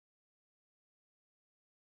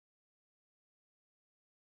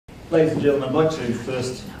Ladies and gentlemen, I'd like to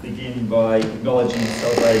first begin by acknowledging and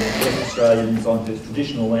celebrating West Australians on whose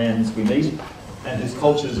traditional lands we meet and whose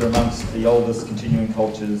cultures are amongst the oldest continuing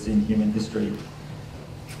cultures in human history.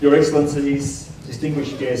 Your Excellencies,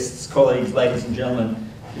 distinguished guests, colleagues, ladies and gentlemen,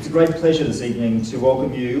 it's a great pleasure this evening to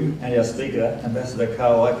welcome you and our speaker, Ambassador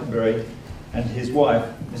Karl Eikenberry, and his wife,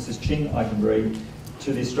 Mrs. Ching Eikenberry,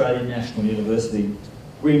 to the Australian National University.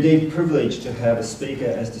 We're indeed privileged to have a speaker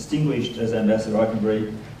as distinguished as Ambassador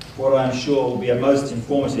Eikenberry for what I am sure will be a most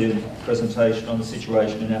informative presentation on the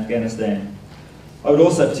situation in Afghanistan. I would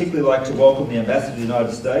also particularly like to welcome the Ambassador of the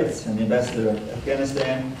United States and the Ambassador of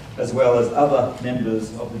Afghanistan, as well as other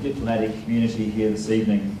members of the diplomatic community here this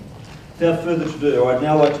evening. Without further ado, I'd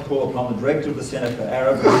now like to call upon the Director of the Centre for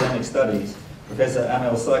Arab and Islamic Studies, Professor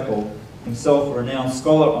Amel Saikal, himself a renowned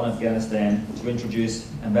scholar on Afghanistan, to introduce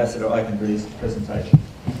Ambassador Eikenberry's presentation.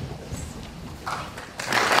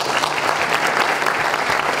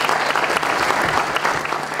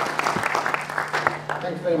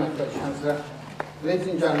 Thanks very much, Vice Chancellor. Ladies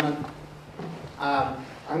and gentlemen,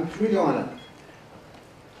 I'm truly honored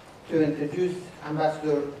to introduce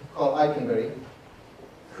Ambassador Karl Eikenberry,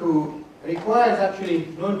 who requires actually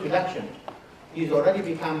no introduction. He's already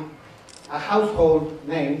become a household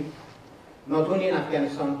name, not only in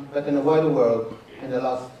Afghanistan, but in the wider world in the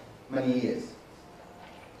last many years.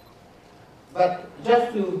 But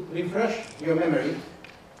just to refresh your memory,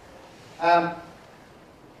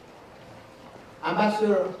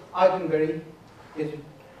 Ambassador Eikenberry is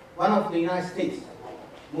one of the United States'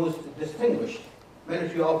 most distinguished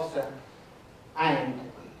military officer and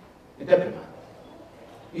a diplomat.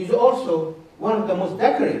 He's also one of the most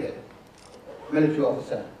decorated military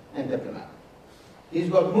officer and diplomat. He's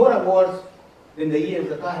got more awards than the years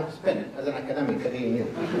that I have spent as an academic at ANU.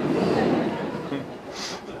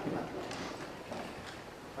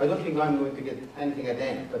 I don't think I'm going to get anything at the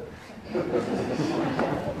end, but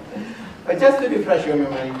just to refresh your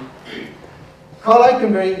memory, Karl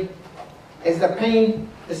Eikenberry is the Payne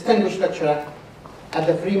Distinguished Lecturer at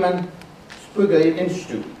the Freeman Spogli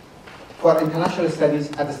Institute for International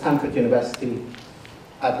Studies at the Stanford University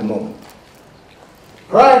at the moment.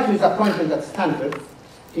 Prior to his appointment at Stanford,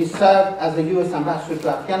 he served as the U.S. Ambassador to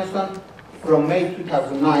Afghanistan from May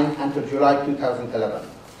 2009 until July 2011,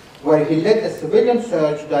 where he led a civilian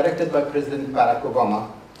surge directed by President Barack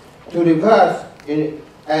Obama to reverse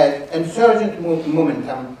insurgent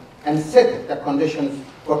momentum and set the conditions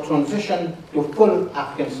for transition to full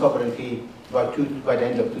Afghan sovereignty by the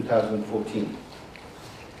end of 2014.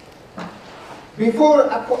 Before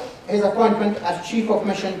his appointment as Chief of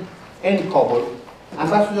Mission in Kabul,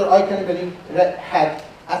 Ambassador Eikenberry had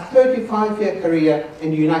a 35-year career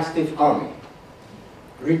in the United States Army,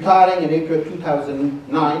 retiring in April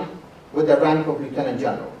 2009 with the rank of Lieutenant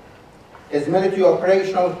General. His military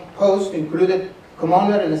operational posts included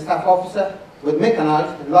Commander and Staff Officer with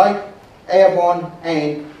mechanized, light, airborne,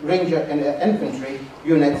 and Ranger and infantry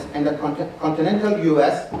units in the continental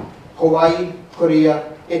U.S., Hawaii,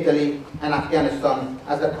 Korea, Italy, and Afghanistan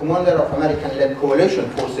as the commander of American-led coalition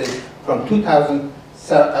forces from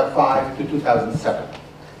 2005 to 2007.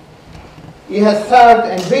 He has served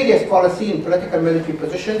in various policy and political military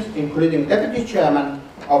positions, including Deputy Chairman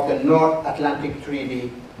of the North Atlantic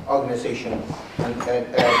Treaty Organization and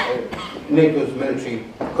NATO's military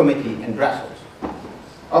committee in Brussels.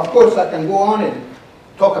 Of course, I can go on and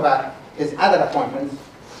talk about his other appointments,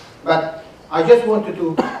 but I just wanted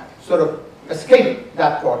to sort of escape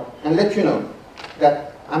that part and let you know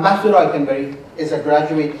that Ambassador Eikenberry is a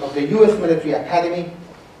graduate of the U.S. Military Academy.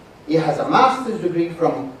 He has a master's degree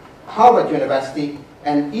from Harvard University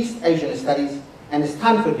in East Asian Studies and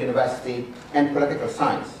Stanford University in Political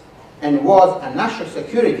Science, and was a National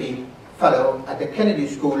Security Fellow at the Kennedy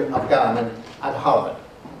School of Government at Harvard.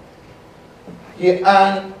 He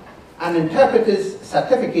earned an interpreter's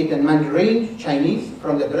certificate in Mandarin Chinese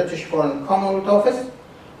from the British Foreign Commonwealth Office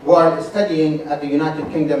while studying at the United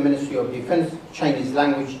Kingdom Ministry of Defense Chinese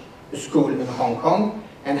Language School in Hong Kong,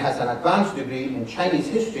 and has an advanced degree in Chinese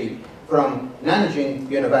history from Nanjing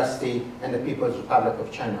University in the People's Republic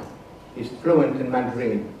of China. He's fluent in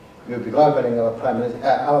Mandarin. We'll be rivaling our Prime Minister,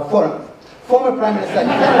 our former Prime Minister,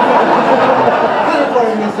 current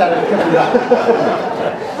Foreign Minister.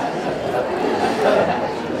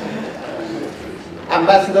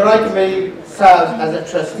 Ambassador Eikenberry serves as a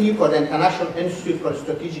trustee for the International Institute for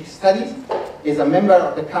Strategic Studies, is a member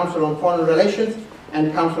of the Council on Foreign Relations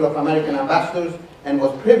and Council of American Ambassadors, and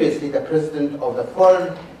was previously the president of the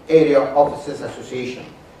Foreign Area Officers Association.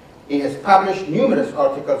 He has published numerous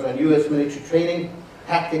articles on U.S. military training,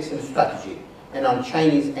 tactics and strategy, and on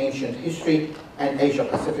Chinese ancient history and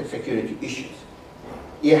Asia-Pacific security issues.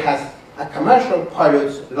 he has a commercial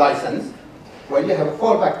pilot's license, well, you have a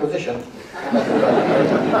fallback position,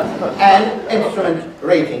 and instrument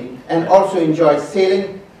rating, and also enjoys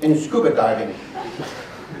sailing and scuba diving.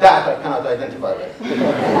 That I cannot identify with.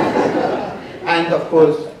 And of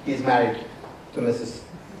course, he's married to Mrs.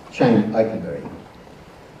 Karl Eikenberry.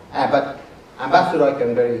 But Ambassador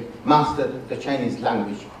Eikenberry mastered the Chinese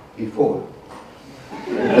language before.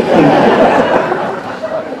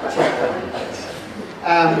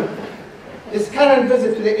 This current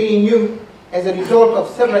visit to the ANU is a result of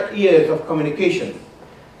several years of communication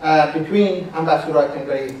between Ambassador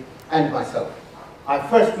Eikenberry and myself. I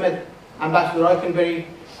first met Ambassador Eikenberry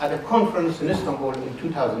at a conference in Istanbul in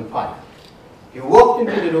 2005. He walked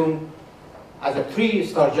into the room as a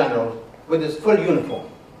 3-star general with his full uniform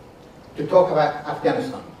to talk about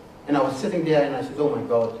Afghanistan. And I was sitting there and I said, oh my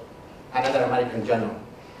God, another American general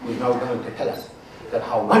who is now going to tell us that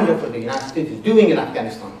how wonderful the United States is doing in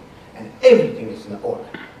Afghanistan and everything is in order.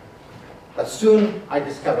 But soon I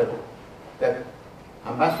discovered that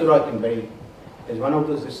Ambassador Eikenberry is one of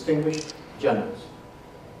those distinguished generals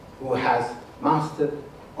who has mastered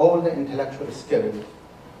all the intellectual skills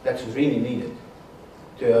that's really needed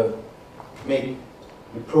to make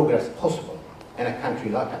the progress possible in a country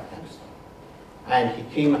like Afghanistan. And he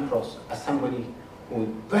came across as somebody who was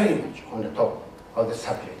very much on the top of the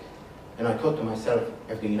subject. And I thought to myself,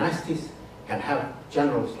 if the United States can have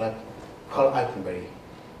generals like Karl Eikenberry,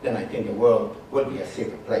 then I think the world will be a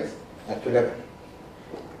safer place to live in.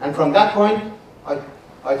 And from that point,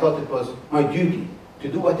 I thought it was my duty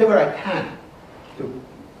to do whatever I can to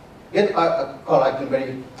get Karl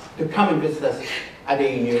Eikenberry to come and visit us at the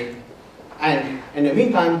ANU. And in the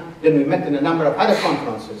meantime, then we met in a number of other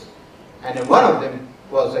conferences. And in one of them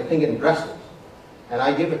was, I think, in Brussels. And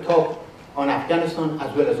I gave a talk on Afghanistan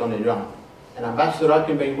as well as on Iran. And Ambassador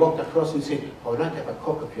Eikenberry walked across and said, I would like to have a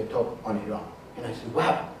copy of your talk on Iran. And I said,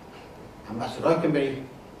 wow, Ambassador Eikenberry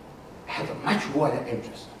has a much wider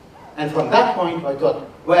interest. And from that point, I thought,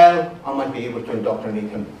 well, I might be able to indoctrinate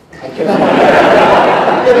him. I gave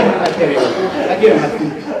him material. I gave him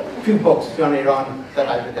a few books on Iran that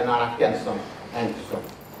I've written on Afghanistan and so on.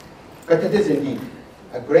 But it is indeed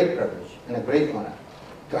a great privilege and a great honor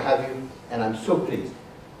to have you, and I'm so pleased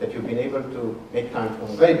that you've been able to make time from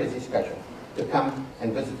a very busy schedule to come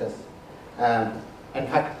and visit us. In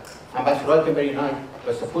fact, Ambassador Eikenberry and I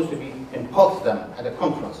were supposed to be in Potsdam at a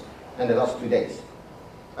conference in the last 2 days.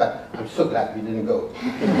 But I'm so glad we didn't go.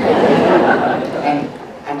 And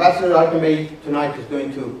Ambassador Eikenberry tonight is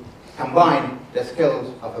going to combine the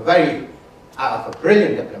skills of a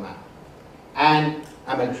brilliant diplomat and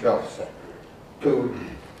a military officer to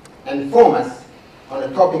inform us on the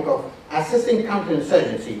topic of assisting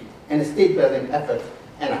counterinsurgency and state-building efforts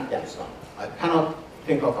in Afghanistan. I cannot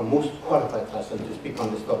think of a most qualified person to speak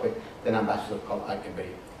on this topic than Ambassador Karl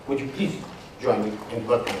Eikenberry. Would you please join me in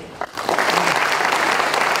welcoming him?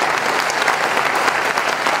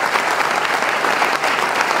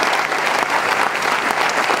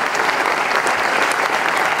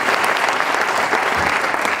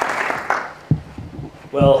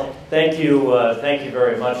 Well, thank you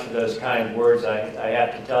very much for those kind words. I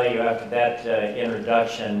have to tell you, after that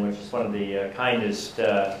introduction, which is one of the kindest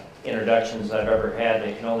introductions I've ever had,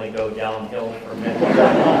 they can only go downhill from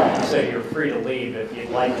it. So you're free to leave if you'd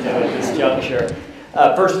like to at this juncture.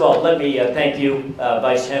 First of all, let me thank you,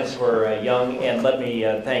 Vice Chancellor Young, and let me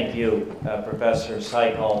thank you, Professor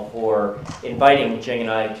Seikal, for inviting Jing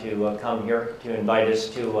and I to come here, to invite us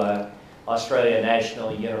to Australia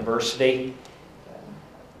National University.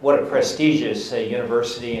 What a prestigious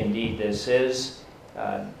university indeed this is.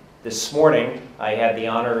 This morning, I had the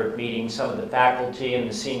honor of meeting some of the faculty and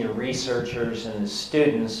the senior researchers and the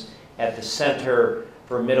students at the Center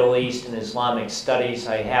for Middle East and Islamic Studies.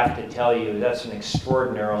 I have to tell you, that's an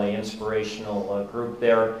extraordinarily inspirational group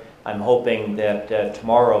there. I'm hoping that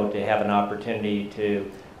tomorrow to have an opportunity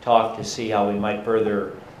to talk to see how we might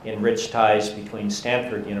further enrich ties between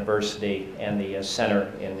Stanford University and the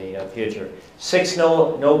center in the future. 6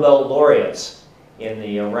 Nobel laureates in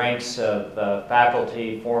the ranks of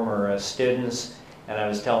faculty, former students, and I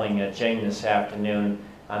was telling Jing this afternoon,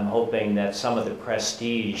 I'm hoping that some of the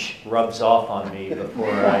prestige rubs off on me before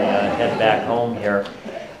I head back home here.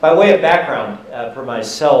 By way of background for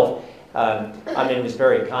myself, Amin was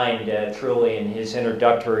very kind, truly, in his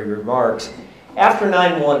introductory remarks. After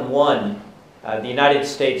 9/11, the United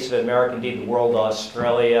States of America, indeed the world,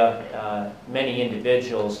 Australia, many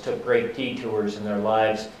individuals took great detours in their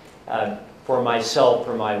lives. For myself,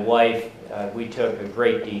 for my wife, we took a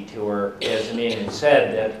great detour. As Amin had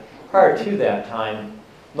said, that prior to that time,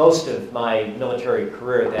 most of my military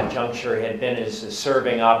career at that juncture had been as a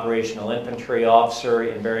serving operational infantry officer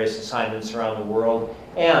in various assignments around the world.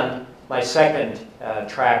 And my second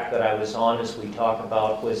track that I was on, as we talk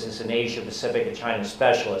about, was as an Asia-Pacific and China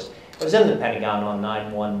specialist. I was in the Pentagon on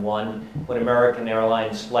 9/11 when American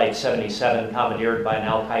Airlines Flight 77, commandeered by an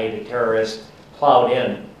al-Qaeda terrorist, plowed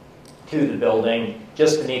in to the building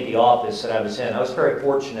just beneath the office that I was in. I was very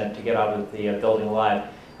fortunate to get out of the building alive.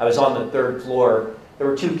 I was on the 3rd floor. There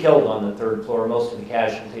were 2 killed on the 3rd floor. Most of the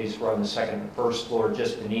casualties were on the 2nd and 1st floor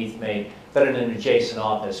just beneath me. But in an adjacent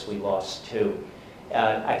office, we lost 2.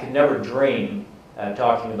 I could never dream,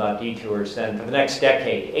 talking about detours then, for the next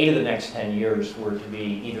decade, 8 of the next 10 years were to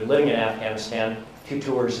be either living in Afghanistan, 2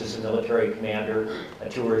 tours as a military commander, a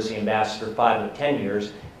tour as the ambassador, 5 of 10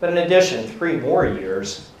 years. But in addition, 3 more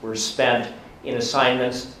years were spent in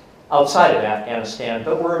assignments outside of Afghanistan,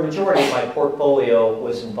 but where a majority of my portfolio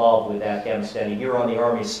was involved with Afghanistan. A year on the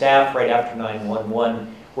Army staff right after 9/11,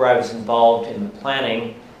 where I was involved in the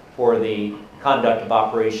planning for the conduct of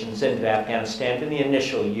operations into Afghanistan in the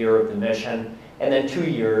initial year of the mission, and then 2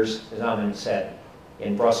 years, as Amin said,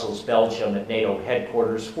 in Brussels, Belgium at NATO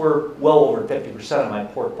headquarters, where well over 50% of my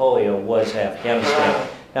portfolio was Afghanistan.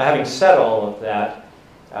 Now, having said all of that,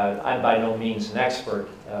 I'm by no means an expert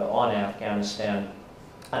on Afghanistan.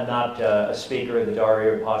 I'm not a speaker of the Dari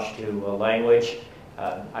or Pashto language.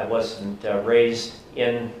 I wasn't raised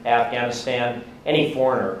in Afghanistan. Any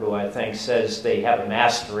foreigner who I think says they have a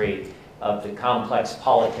mastery of the complex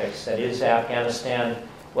politics that is Afghanistan,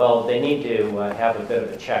 well, they need to have a bit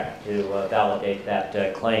of a check to validate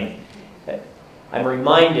that claim. I'm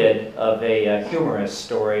reminded of a humorous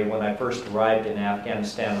story when I first arrived in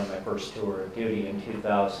Afghanistan on my first tour of duty in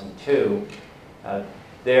 2002.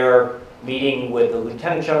 There, meeting with the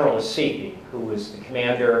Lieutenant General Asifi, who was the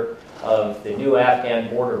commander of the new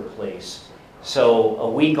Afghan border police. So a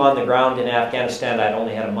week on the ground in Afghanistan, I'd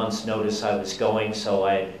only had a month's notice I was going, so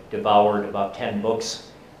I devoured about 10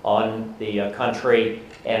 books on the country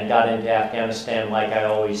and got into Afghanistan like I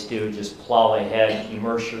always do, just plow ahead,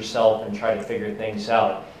 immerse yourself, and try to figure things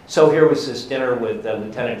out. So here was this dinner with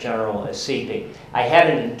Lieutenant General Asifi. I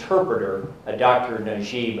had an interpreter, a Dr.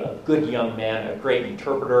 Najib, a good young man, a great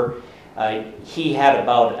interpreter. He had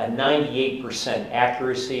about a 98%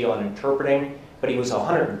 accuracy on interpreting, but he was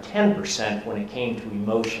 110% when it came to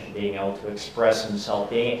emotion, being able to express himself,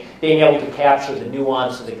 being able to capture the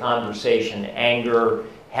nuance of the conversation, anger,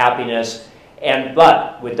 happiness.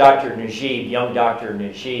 But with Dr. Najib, young Dr.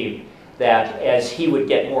 Najib, that as he would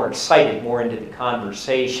get more excited, more into the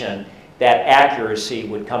conversation, that accuracy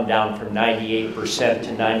would come down from 98%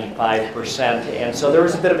 to 95%. And so there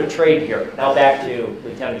was a bit of a trade here. Now back to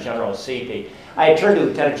Lieutenant General Asifi. I had turned to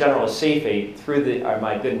Lieutenant General Asifi through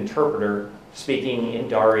my good interpreter, speaking in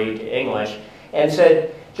Dari to English, and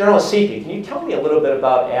said, General Asifi, can you tell me a little bit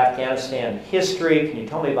about Afghanistan history? Can you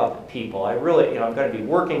tell me about the people? I really, I'm going to be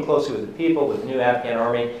working closely with the people, with the new Afghan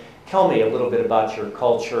army. Tell me a little bit about your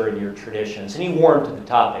culture and your traditions. And he warmed to the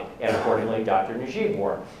topic, and accordingly, Dr. Najib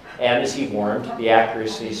warmed. And as he warmed, the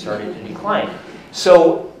accuracy started to decline.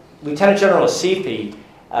 So Lieutenant General Asifi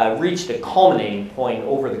reached a culminating point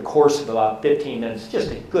over the course of about 15 minutes.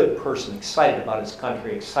 Just a good person, excited about his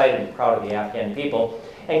country, excited and proud of the Afghan people.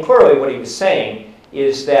 And clearly what he was saying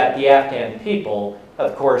is that the Afghan people,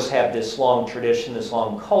 of course, have this long tradition, this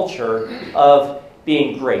long culture of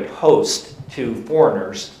being great hosts to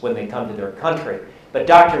foreigners when they come to their country. But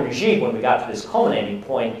Dr. Najib, when we got to this culminating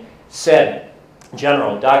point, said,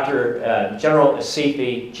 General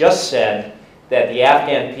Asifi just said that the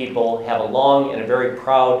Afghan people have a long and a very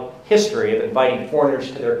proud history of inviting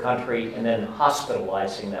foreigners to their country and then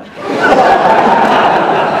hospitalizing them.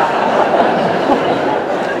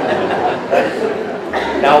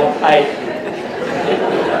 Now,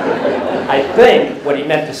 I think what he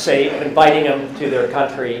meant to say of inviting them to their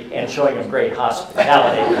country and showing them great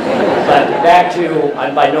hospitality. But back to,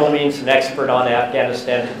 I'm by no means an expert on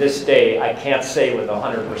Afghanistan. To this day, I can't say with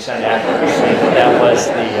 100% accuracy that was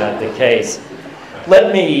the case.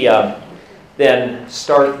 Let me then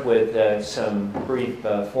start with some brief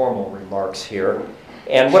formal remarks here.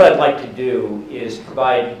 And what I'd like to do is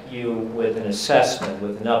provide you with an assessment,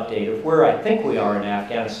 with an update of where I think we are in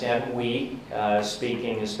Afghanistan. We,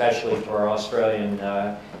 speaking especially to our Australian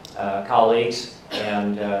colleagues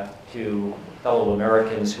and to fellow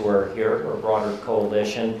Americans who are here, or broader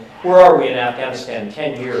coalition, where are we in Afghanistan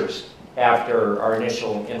 10 years after our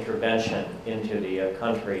initial intervention into the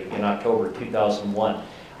country in October 2001?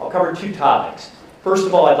 I'll cover 2 topics. First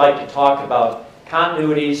of all, I'd like to talk about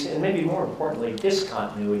continuities and maybe more importantly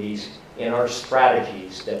discontinuities in our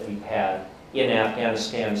strategies that we've had in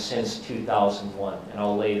Afghanistan since 2001, and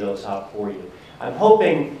I'll lay those out for you. I'm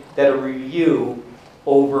hoping that a review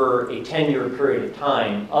over a 10-year period of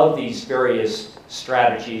time of these various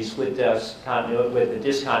strategies with the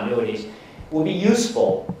discontinuities will be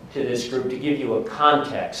useful to this group to give you a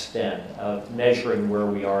context then of measuring where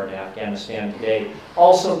we are in Afghanistan today.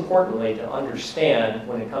 Also importantly, to understand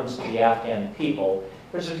when it comes to the Afghan people,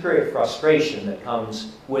 there's a degree of frustration that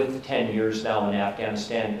comes with 10 years now in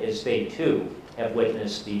Afghanistan as they too have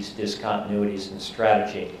witnessed these discontinuities in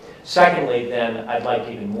strategy. Secondly, then, I'd like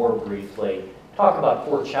to even more briefly talk about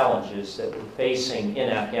 4 challenges that we're facing in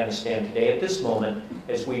Afghanistan today at this moment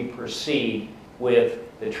as we proceed with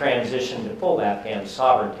the transition to full Afghan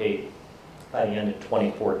sovereignty by the end of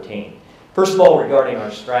 2014. First of all, regarding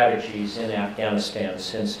our strategies in Afghanistan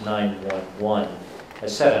since 9/11, I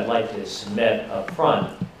said I'd like to submit up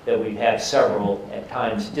front that we've had several, at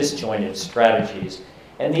times, disjointed strategies.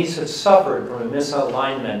 And these have suffered from a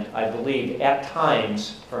misalignment, I believe, at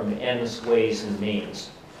times from ends, ways, and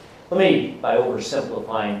means. Let me, by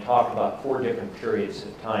oversimplifying, talk about 4 different periods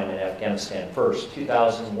of time in Afghanistan. First,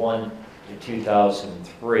 2001 to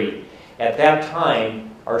 2003. At that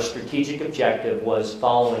time, our strategic objective was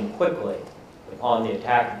following quickly upon the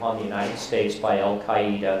attack upon the United States by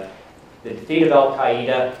Al-Qaeda, the defeat of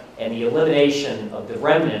Al-Qaeda, and the elimination of the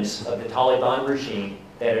remnants of the Taliban regime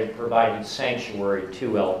that had provided sanctuary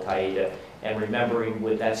to Al-Qaeda, and remembering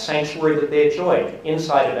with that sanctuary that they enjoyed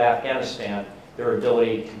inside of Afghanistan, their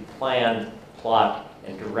ability to plan, plot,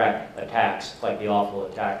 and direct attacks like the awful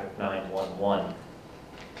attack of 9/11.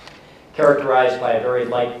 Characterized by a very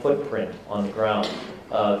light footprint on the ground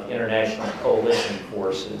of international coalition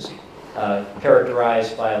forces,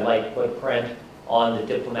 characterized by a light footprint on the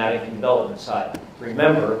diplomatic and development side.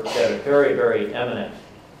 Remember that a very, very eminent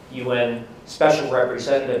UN Special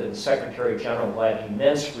Representative and Secretary General who I have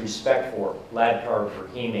immense respect for, Ladkar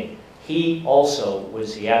Brahimi, he also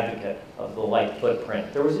was the advocate of the light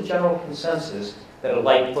footprint. There was a general consensus that a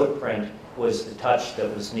light footprint was the touch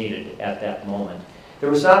that was needed at that moment. There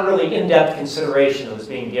was not really in-depth consideration that was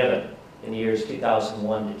being given in the years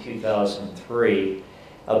 2001 to 2003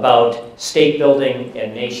 about state building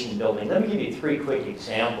and nation building. Let me give you 3 quick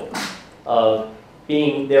examples of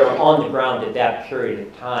being there on the ground at that period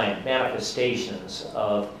of time, manifestations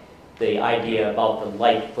of the idea about the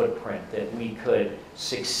light footprint, that we could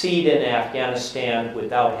succeed in Afghanistan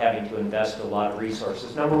without having to invest a lot of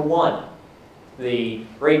resources. Number 1, the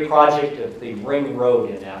great project of the Ring Road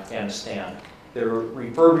in Afghanistan. The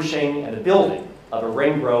refurbishing and the building of a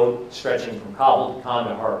ring road stretching from Kabul to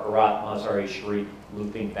Kandahar, Herat, Mazar-e-Sharif,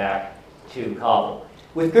 looping back to Kabul.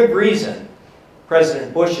 With good reason,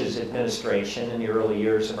 President Bush's administration in the early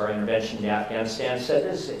years of our intervention in Afghanistan said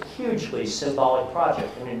this is a hugely symbolic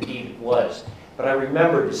project, and indeed it was. But I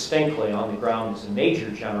remember distinctly on the ground as a major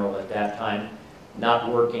general at that time, not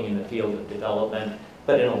working in the field of development,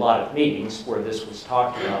 but in a lot of meetings where this was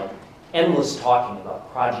talked about, endless talking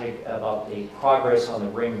about the progress on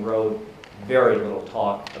the Ring Road, very little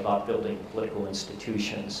talk about building political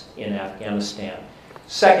institutions in Afghanistan.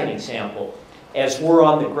 Second example, as we're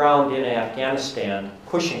on the ground in Afghanistan,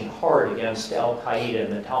 pushing hard against Al-Qaeda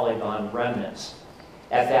and the Taliban remnants,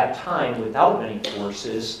 at that time, without many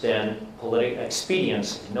forces, then political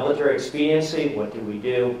expediency, military expediency, what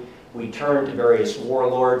do? We turn to various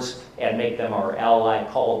warlords and make them our ally,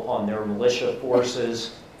 call upon their militia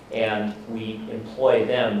forces, and we employ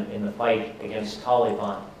them in the fight against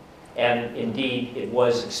Taliban. And indeed, it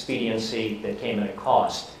was expediency that came at a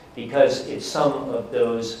cost, because it's some of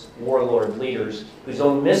those warlord leaders whose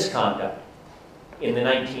own misconduct in the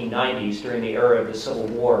 1990s during the era of the Civil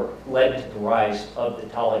War led to the rise of the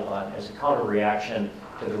Taliban as a counter-reaction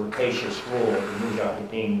to the rapacious rule of the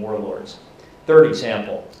Mujahideen warlords. Third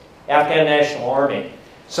example, Afghan National Army.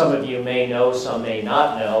 Some of you may know, some may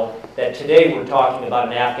not know, that today we're talking about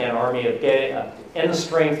an Afghan army of end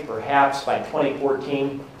strength perhaps by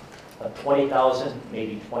 2014 of 20,000,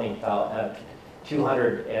 maybe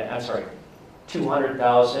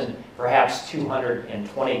 200,000, perhaps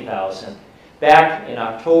 220,000. Back in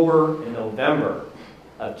October and November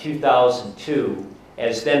of 2002,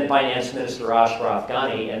 as then Finance Minister Ashraf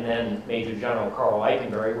Ghani and then Major General Karl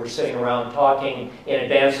Eikenberry were sitting around talking in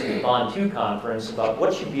advance of the Bond II conference about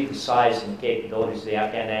what should be the size and capabilities of the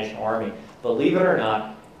Afghan National Army. Believe it or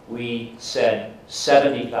not, we said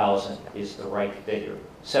 70,000 is the right figure.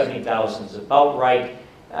 70,000 is about right.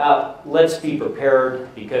 Let's be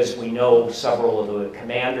prepared, because we know several of the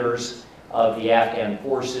commanders of the Afghan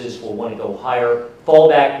forces will want to go higher.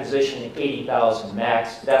 Fallback position, 80,000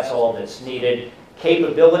 max. That's all that's needed.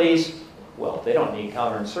 Capabilities, well, they don't need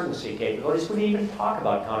counterinsurgency capabilities. We didn't even talk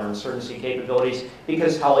about counterinsurgency capabilities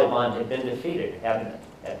because Taliban had been defeated, hadn't it,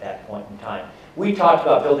 at that point in time. We talked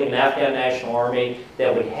about building an Afghan national army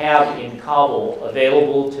that would have in Kabul,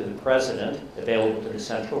 available to the president, available to the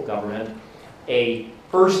central government, a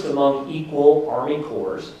first among equal army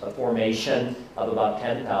corps, a formation of about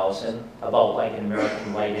 10,000, about like an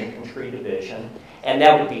American light infantry division, and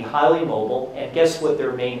that would be highly mobile, and guess what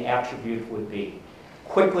their main attribute would be?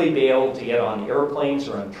 Quickly be able to get on airplanes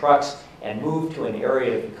or on trucks and move to an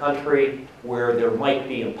area of the country where there might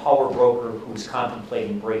be a power broker who's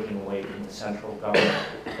contemplating breaking away from the central government.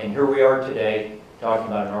 And here we are today talking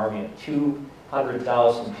about an army of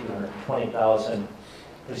 200,000, 220,000,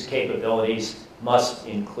 whose capabilities must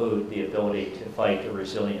include the ability to fight the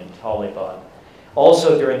resilient Taliban.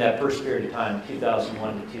 Also, during that first period of time,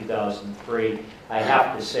 2001 to 2003, I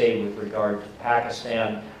have to say with regard to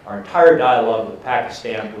Pakistan, our entire dialogue with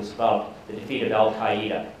Pakistan was about the defeat of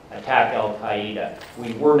Al-Qaeda, attack Al-Qaeda.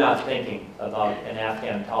 We were not thinking about an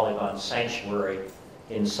Afghan Taliban sanctuary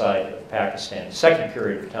inside of Pakistan. Second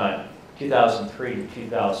period of time, 2003 to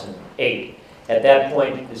 2008. At that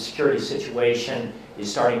point, the security situation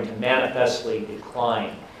is starting to manifestly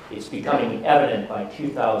decline. It's becoming evident by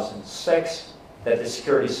 2006 that the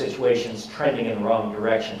security situation is trending in the wrong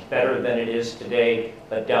direction, better than it is today,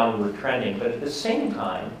 but downward trending. But at the same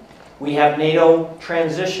time, we have NATO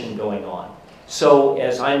transition going on. So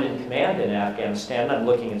as I'm in command in Afghanistan, I'm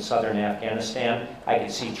looking at southern Afghanistan, I can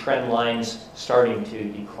see trend lines starting to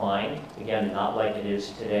decline. Again, not like it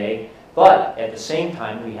is today. But at the same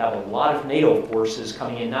time, we have a lot of NATO forces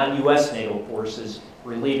coming in, non-US NATO forces,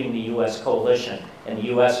 relieving the US coalition. And the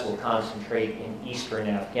US will concentrate in eastern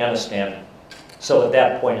Afghanistan. So at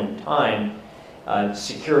that point in time, the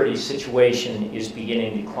security situation is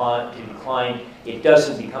beginning to decline. It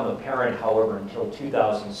doesn't become apparent, however, until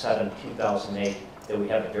 2007, 2008, that we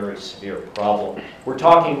have a very severe problem. We're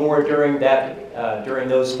talking more during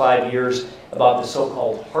those 5 years about the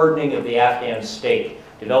so-called hardening of the Afghan state,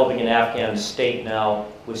 developing an Afghan state now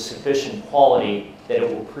with sufficient quality that it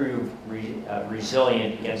will prove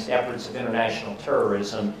resilient against efforts of international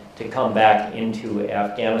terrorism to come back into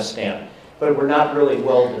Afghanistan. But we're not really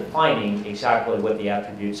well defining exactly what the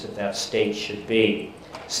attributes of that state should be.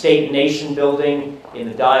 State and nation building in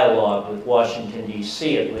the dialogue with Washington,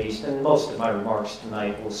 D.C. at least, and most of my remarks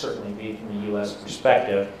tonight will certainly be from the U.S.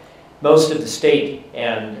 perspective. Most of the state,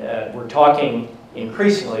 and we're talking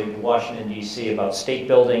increasingly with Washington, D.C. about state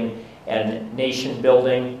building and nation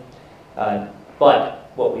building, but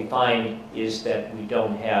what we find is that we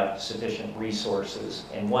don't have sufficient resources.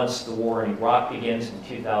 And once the war in Iraq begins in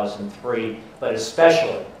 2003, but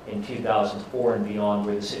especially in 2004 and beyond,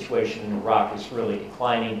 where the situation in Iraq is really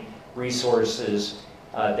declining, resources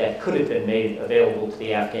that could have been made available to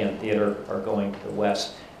the Afghan theater are going to the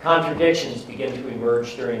West. Contradictions begin to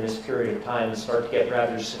emerge during this period of time and start to get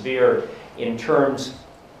rather severe in terms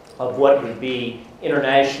of what would be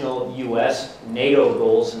international U.S. NATO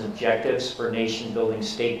goals and objectives for nation building,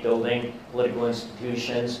 state building, political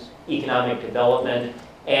institutions, economic development,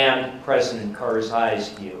 and President Karzai's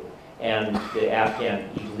view and the Afghan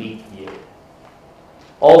elite view.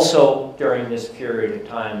 Also, during this period of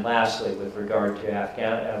time, lastly, with regard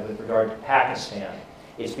to Pakistan,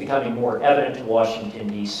 it's becoming more evident to Washington,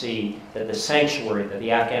 D.C. that the sanctuary that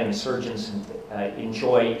the Afghan insurgents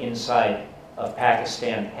enjoy inside of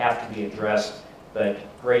Pakistan have to be addressed, but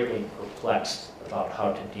greatly perplexed about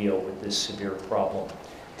how to deal with this severe problem.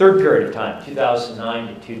 Third period of time,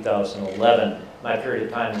 2009 to 2011, my period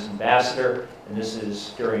of time as ambassador, and this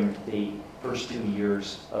is during the first 2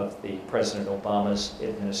 years of the President Obama's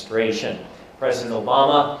administration. President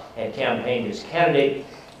Obama had campaigned as candidate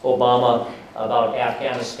Obama about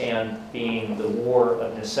Afghanistan being the war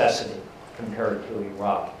of necessity compared to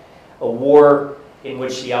Iraq. A war in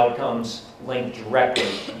which the outcomes linked directly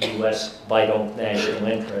to U.S. vital national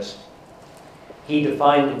interest. He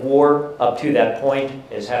defined the war up to that point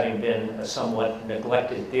as having been a somewhat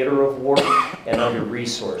neglected theater of war and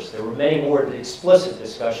under-resourced. There were many more explicit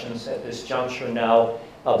discussions at this juncture now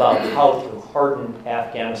about how to harden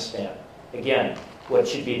Afghanistan. Again, what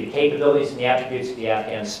should be the capabilities and the attributes of the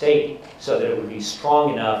Afghan state so that it would be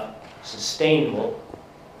strong enough, sustainable,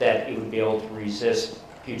 that it would be able to resist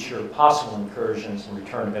future possible incursions and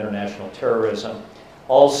return of international terrorism.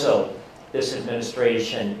 Also, this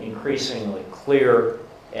administration increasingly clear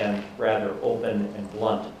and rather open and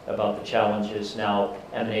blunt about the challenges now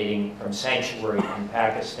emanating from sanctuary in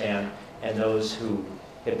Pakistan, and those who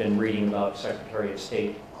have been reading about Secretary of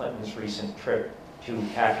State Clinton's recent trip to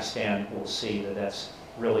Pakistan will see that that's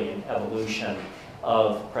really an evolution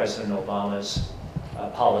of President Obama's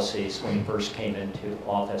policies when he first came into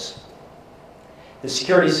office. The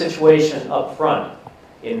security situation up front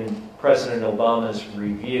in President Obama's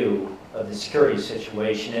review of the security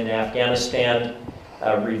situation in Afghanistan,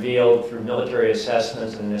 revealed through military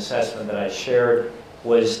assessments and an assessment that I shared,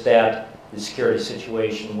 was that the security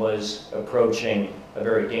situation was approaching a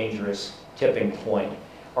very dangerous tipping point.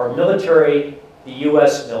 Our military, the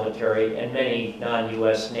U.S. military, and many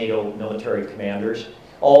non-U.S. NATO military commanders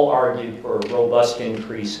all argued for a robust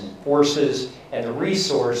increase in forces and the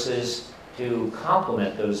resources to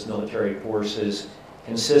complement those military forces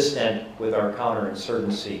consistent with our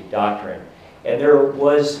counterinsurgency doctrine. And there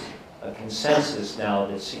was a consensus now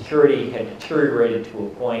that security had deteriorated to a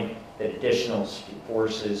point that additional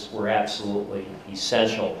forces were absolutely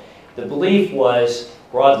essential. The belief was,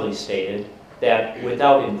 broadly stated, that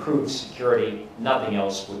without improved security, nothing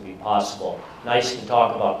else would be possible. Nice to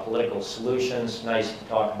talk about political solutions, nice to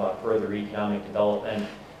talk about further economic development,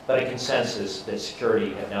 but a consensus that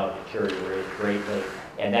security had now deteriorated greatly,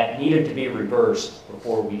 and that needed to be reversed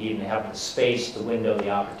before we'd even have the space, the window, the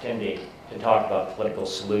opportunity to talk about political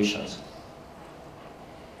solutions.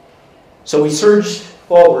 So we surged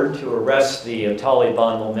forward to arrest the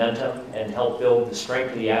Taliban momentum and help build the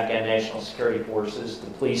strength of the Afghan National Security Forces, the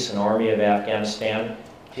police and army of Afghanistan,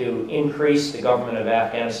 to increase the government of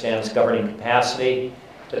Afghanistan's governing capacity.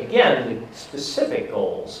 But again, the specific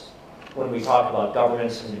goals, when we talk about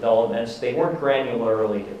governments and developments, they weren't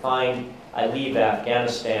granularly defined. I leave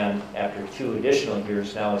Afghanistan after 2 additional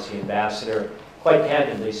years now as the ambassador, quite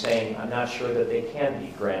candidly saying I'm not sure that they can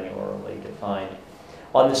be granularly defined.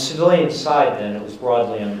 On the civilian side, then, it was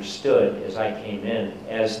broadly understood as I came in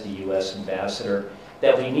as the U.S. ambassador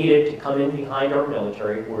that we needed to come in behind our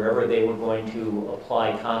military wherever they were going to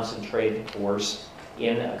apply concentrated force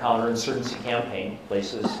in a counterinsurgency campaign,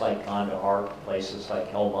 places like Kandahar, places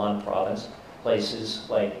like Helmand province, places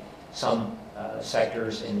like some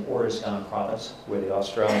sectors in Oruzgan province where the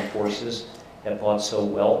Australian forces have fought so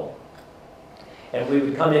well. And we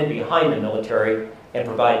would come in behind the military and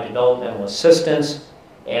provide developmental assistance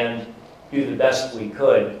and do the best we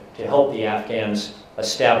could to help the Afghans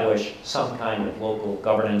establish some kind of local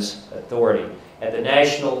governance authority. At the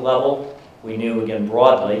national level, we knew, again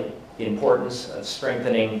broadly, the importance of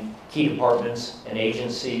strengthening key departments and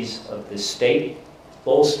agencies of the state,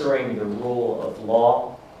 bolstering the rule of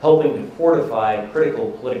law, helping to fortify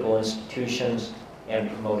critical political institutions, and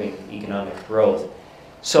promoting economic growth.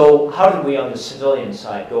 So how did we on the civilian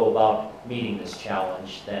side go about meeting this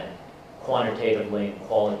challenge then? Quantitatively and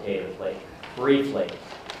qualitatively. Briefly,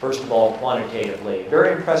 first of all, quantitatively, a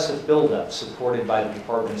very impressive buildup supported by the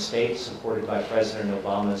Department of State, supported by President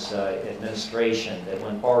Obama's administration that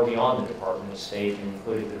went far beyond the Department of State and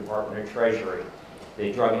included the Department of Treasury,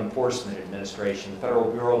 the Drug Enforcement Administration, the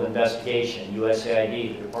Federal Bureau of Investigation,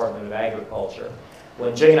 USAID, the Department of Agriculture.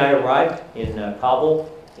 When Jay and I arrived in Kabul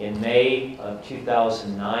in May of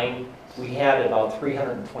 2009, we had about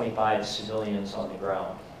 325 civilians on the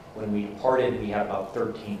ground. When we departed, we had about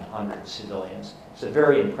 1,300 civilians. It's a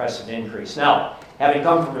very impressive increase. Now, having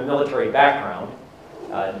come from a military background,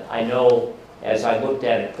 I know as I looked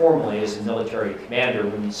at it formally as a military commander,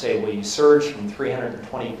 when you say, well, you surged from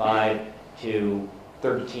 325 to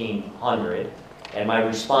 1,300, and my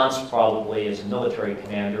response probably as a military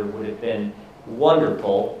commander would have been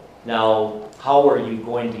wonderful. Now, how are you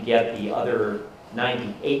going to get the other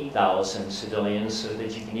 98,000 civilians so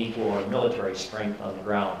that you can equal our military strength on the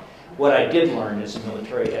ground? What I did learn as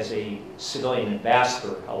a civilian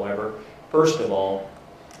ambassador, however, first of all,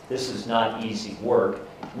 this is not easy work.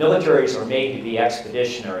 Militaries are made to be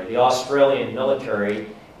expeditionary. The Australian military,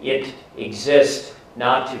 it exists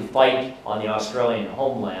not to fight on the Australian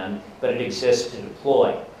homeland, but it exists to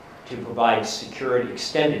deploy, to provide security,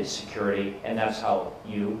 extended security, and that's how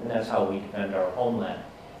we defend our homeland.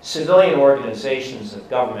 Civilian organizations of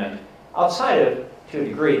government, outside of, to a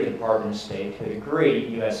degree, the Department of State, to a degree,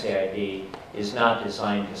 USAID, is not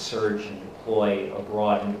designed to surge and deploy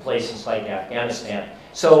abroad into places like Afghanistan.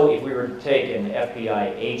 So if we were to take an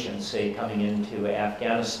FBI agent, say, coming into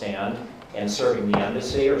Afghanistan and serving the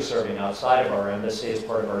embassy or serving outside of our embassy as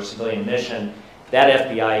part of our civilian mission, that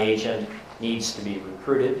FBI agent needs to be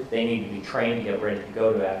recruited. They need to be trained to get ready to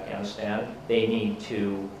go to Afghanistan. They need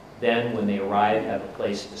to then, when they arrive, have a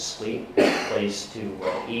place to sleep, have a place to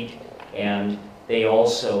eat, and they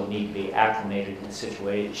also need to be acclimated to the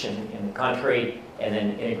situation in the country and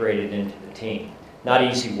then integrated into the team. Not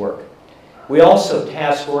easy work. We also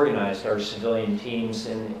task organized our civilian teams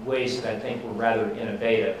in ways that I think were rather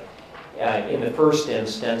innovative. in the first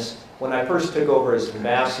instance, when I first took over as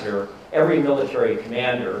ambassador, every military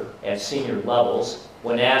commander at senior levels,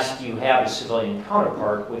 when asked, do you have a civilian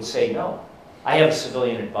counterpart, would say no. I have a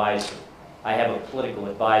civilian advisor. I have a political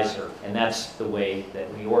advisor, and that's the way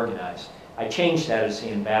that we organize. I changed that as the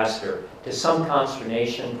ambassador to some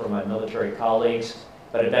consternation from my military colleagues,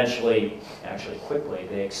 but eventually, actually quickly,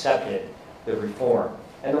 they accepted the reform.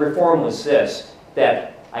 And the reform was this,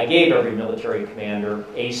 that I gave every military commander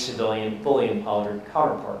a civilian, fully empowered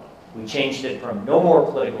counterpart. We changed it from no more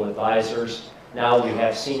political advisors, now we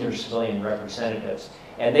have senior civilian representatives.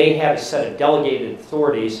 And they have a set of delegated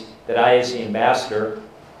authorities that I, as the ambassador,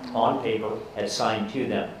 on paper, had signed to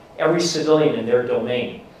them. Every civilian in their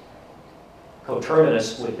domain,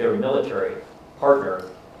 coterminous with their military partner,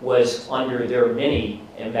 was under their many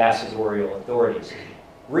ambassadorial authorities.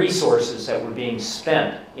 Resources that were being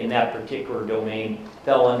spent in that particular domain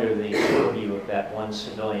fell under the purview of that one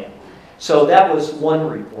civilian. So that was one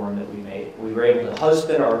reform that we made. We were able to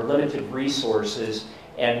husband our limited resources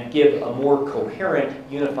and give a more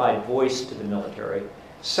coherent, unified voice to the military.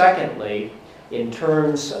 Secondly, in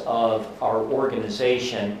terms of our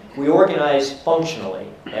organization, we organized functionally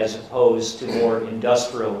as opposed to more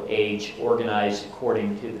industrial age, organized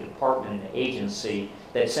according to the department and agency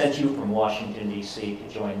that sent you from Washington, D.C.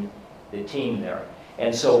 to join the team there.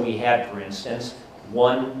 And so we had, for instance,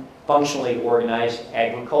 one functionally organized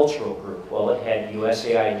agricultural group. Well, it had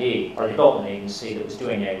USAID, our development agency that was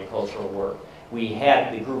doing agricultural work. We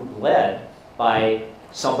had the group led by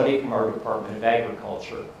somebody from our Department of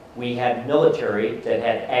Agriculture. We had military that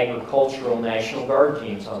had agricultural National Guard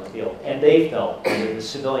teams on the field, and they fell under the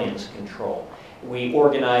civilians' control. We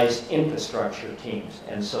organized infrastructure teams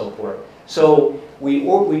and so forth. So we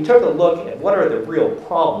took a look at what are the real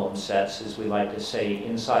problem sets, as we like to say,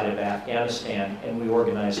 inside of Afghanistan, and we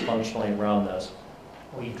organized functionally around those.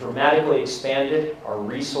 We dramatically expanded our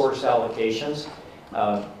resource allocations.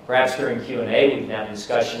 Perhaps during Q&A we can have a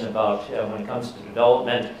discussion about when it comes to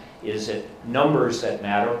development, is it numbers that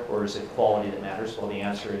matter or is it quality that matters? Well, the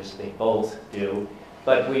answer is they both do.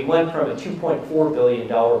 But we went from a $2.4 billion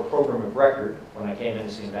program of record when I came in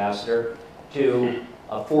as the ambassador to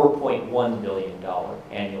a $4.1 billion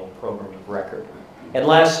annual program of record. And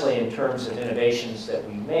lastly, in terms of innovations that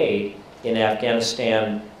we made in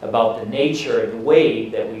Afghanistan about the nature, the way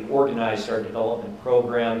that we organized our development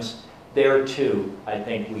programs, there too, I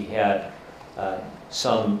think we had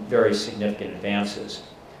some very significant advances.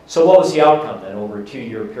 So what was the outcome then over a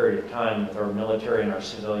 2-year period of time with our military and our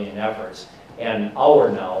civilian efforts? And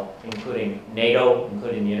our now, including NATO,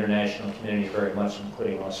 including the international community very much,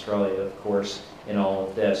 including Australia, of course, in all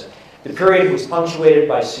of this. The period was punctuated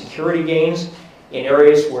by security gains in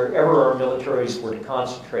areas wherever our militaries were to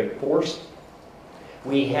concentrate force.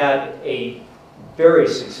 We had a very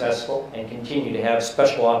successful and continue to have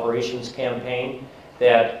special operations campaign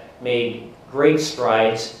that made great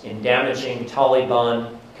strides in damaging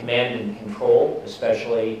Taliban command and control,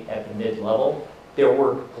 especially at the mid-level. There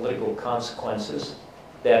were political consequences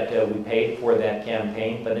that we paid for that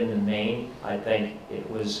campaign, but in the main, I think it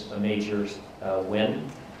was a major win.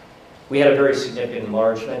 We had a very significant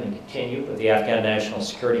enlargement and continue with the Afghan National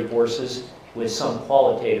Security Forces with some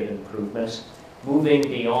qualitative improvements. Moving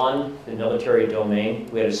beyond the military domain,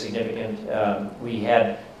 we had a significant, we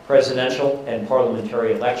had presidential and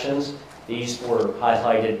parliamentary elections. These were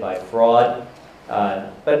highlighted by fraud,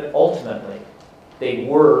 but ultimately they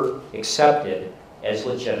were accepted as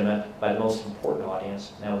legitimate by the most important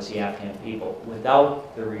audience, and that was the Afghan people,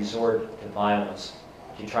 without the resort to violence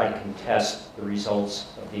to try to contest the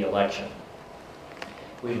results of the election.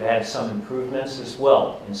 We've had some improvements as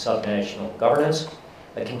well in subnational governance,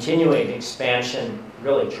 a continuing expansion,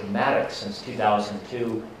 really dramatic since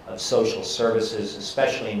 2002, of social services,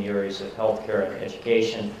 especially in the areas of healthcare and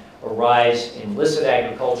education, a rise in illicit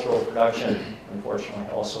agricultural production, unfortunately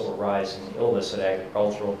also a rise in illicit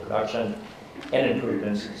agricultural production, and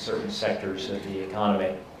improvements in certain sectors of the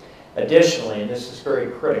economy. Additionally, and this is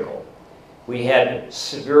very critical, we had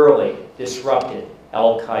severely disrupted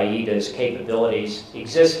al-Qaeda's capabilities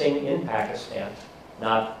existing in Pakistan,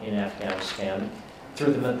 not in Afghanistan,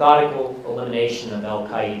 through the methodical elimination of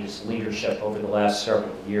al-Qaeda's leadership over the last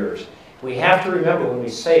several years. We have to remember when we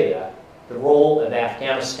say that, the role of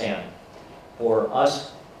Afghanistan for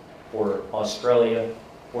us, for Australia,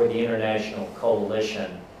 for the international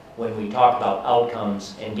coalition, when we talk about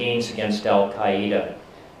outcomes and gains against al-Qaeda.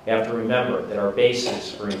 We have to remember that our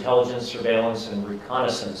bases for intelligence, surveillance, and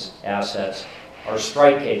reconnaissance assets, our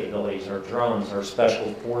strike capabilities, our drones, our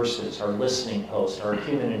special forces, our listening posts, our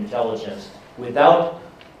human intelligence, without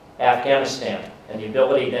Afghanistan and the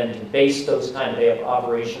ability then to base those kind of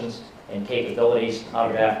operations and capabilities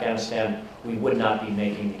out of Afghanistan, we would not be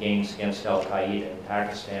making the gains against Al-Qaeda in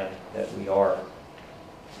Pakistan that we are.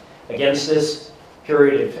 Against this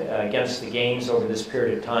period, against the gains over this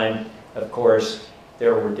period of time, of course,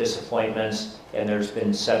 there were disappointments and there's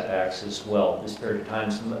been setbacks as well. This period of time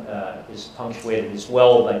is punctuated as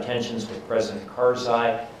well by tensions with President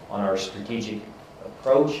Karzai on our strategic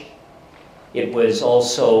approach. It was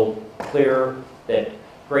also clear that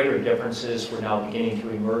greater differences were now beginning to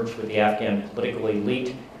emerge with the Afghan political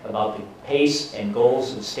elite about the pace and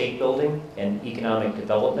goals of state building and economic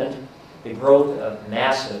development. The growth of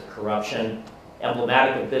massive corruption,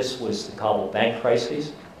 emblematic of this was the Kabul bank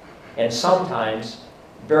crises, and sometimes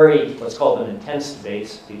very, let's call them intense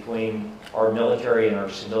debates between our military and our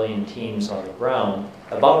civilian teams on the ground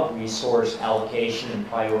about resource allocation and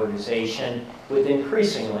prioritization, with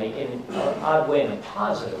increasingly, in an odd way, in a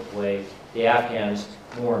positive way, the Afghans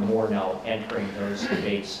more and more now entering those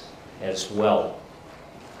debates as well.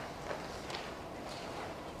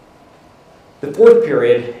 The fourth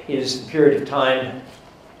period is the period of time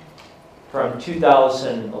from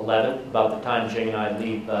 2011, about the time Jing and I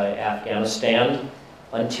leave Afghanistan,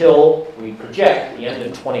 until we project the end of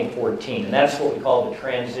 2014. And that's what we call the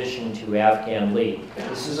transition to Afghan lead.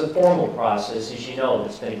 This is a formal process, as you know,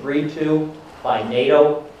 that's been agreed to by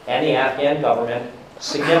NATO and the Afghan government,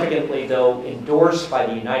 significantly, though, endorsed by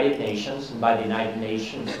the United Nations and by the United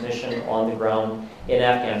Nations mission on the ground in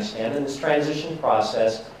Afghanistan. And this transition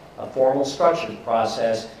process, a formal structured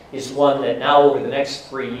process, is one that now over the next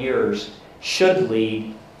 3 years should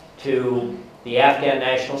lead to the Afghan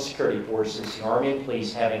National Security Forces, the Army and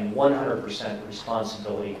Police, having 100%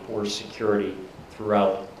 responsibility for security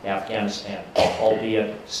throughout Afghanistan,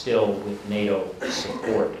 albeit still with NATO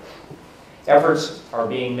support. Efforts are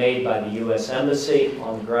being made by the U.S. Embassy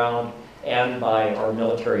on the ground and by our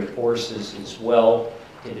military forces as well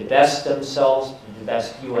to divest themselves, to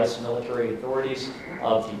divest U.S. military authorities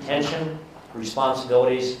of detention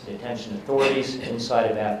responsibilities, detention authorities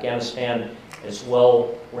inside of Afghanistan. As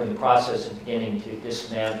well, we're in the process of beginning to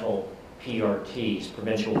dismantle PRTs,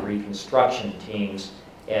 Provincial Reconstruction Teams,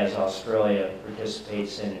 as Australia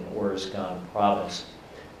participates in Oruzgan province.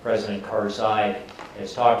 President Karzai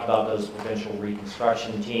has talked about those provincial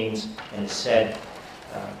reconstruction teams and has said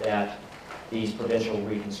that these provincial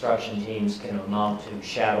reconstruction teams can amount to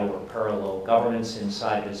shadow or parallel governments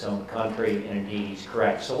inside of his own country, and indeed he's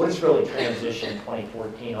correct. So what is really Transition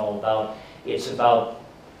 2014 all about? It's about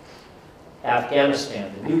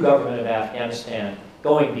Afghanistan, the new government of Afghanistan,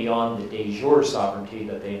 going beyond the de jure sovereignty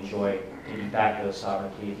that they enjoy to de facto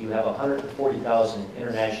sovereignty. If you have 140,000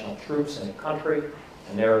 international troops in a country,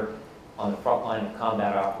 and they're on the front line of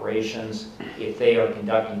combat operations, if they are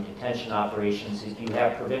conducting detention operations, if you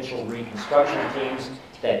have provincial reconstruction teams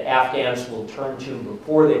that Afghans will turn to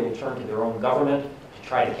before they will turn to their own government to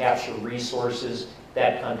try to capture resources,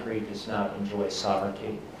 that country does not enjoy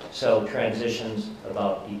sovereignty. So transitions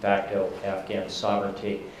about de facto Afghan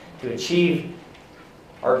sovereignty. To achieve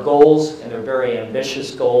our goals, and they're very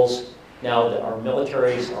ambitious goals, now that our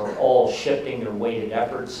militaries are all shifting their weighted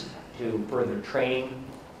efforts to further training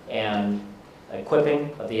and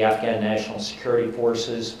equipping of the Afghan National Security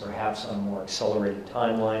Forces, perhaps on a more accelerated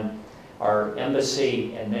timeline. Our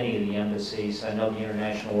embassy and many of the embassies, I know the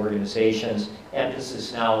international organizations,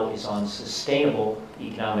 emphasis now is on sustainable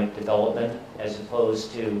economic development as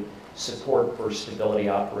opposed to support for stability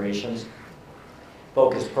operations.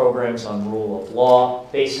 Focus programs on rule of law,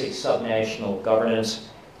 basic subnational governance,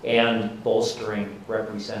 and bolstering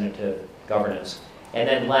representative governance. And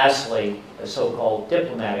then lastly, a so-called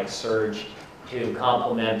diplomatic surge to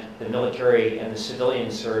complement the military and the civilian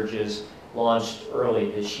surges launched early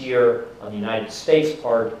this year on the United States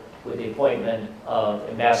part with the appointment of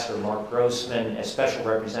Ambassador Mark Grossman as Special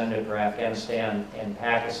Representative for Afghanistan and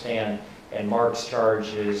Pakistan. And Mark's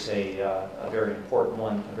charge is a very important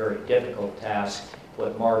one, a very difficult task.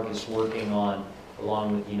 What Mark is working on,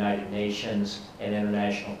 along with the United Nations and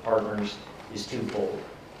international partners, is twofold.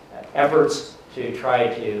 Efforts to try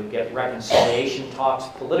to get reconciliation talks,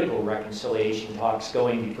 political reconciliation talks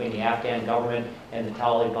going between the Afghan government and the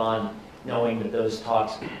Taliban, knowing that those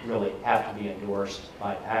talks really have to be endorsed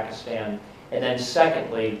by Pakistan. And then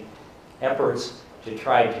secondly, efforts to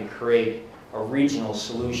try to create a regional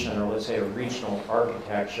solution, or let's say a regional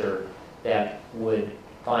architecture that would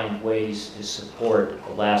find ways to support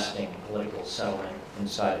a lasting political settlement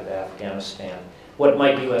inside of Afghanistan. What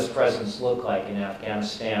might U.S. presence look like in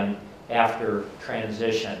Afghanistan after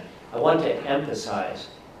transition? I want to emphasize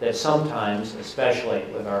that sometimes, especially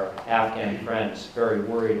with our Afghan friends, very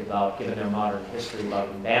worried about, given their modern history, about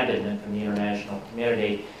abandonment from the international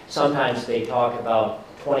community, sometimes they talk about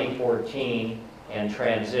 2014 and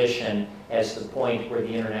transition as the point where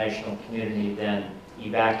the international community then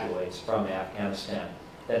evacuates from Afghanistan.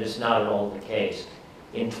 That is not at all the case.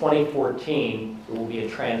 In 2014, it will be a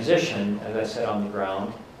transition, as I said, on the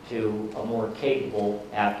ground to a more capable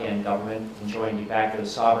Afghan government enjoying de facto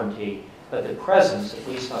sovereignty. But the presence, at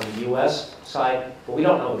least on the U.S. side, well, we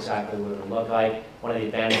don't know exactly what it will look like. One of the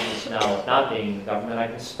advantages now of not being in the government, I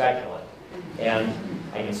can speculate. And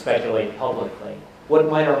I can speculate publicly. What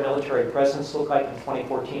might our military presence look like in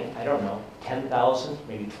 2014? I don't know. 10,000,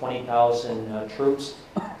 maybe 20,000 troops,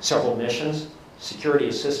 several missions, security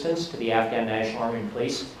assistance to the Afghan National Army and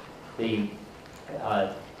Police, the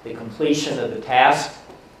completion of the task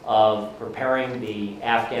of preparing the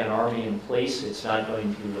Afghan Army and Police. It's not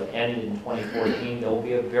going to end in 2014. There will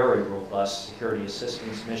be a very robust security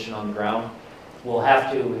assistance mission on the ground. We'll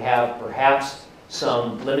have to have perhaps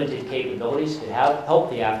some limited capabilities to help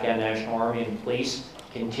the Afghan National Army and Police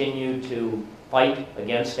continue to fight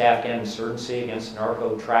against Afghan insurgency, against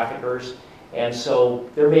narco-traffickers. And so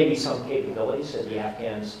there may be some capabilities that the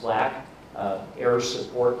Afghans lack, air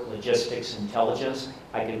support, logistics, intelligence.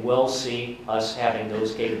 I could well see us having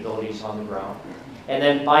those capabilities on the ground. And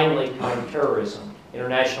then finally, counterterrorism.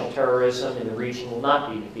 International terrorism in the region will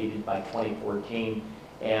not be defeated by 2014,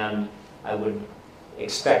 and I would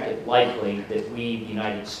expect it likely that we, the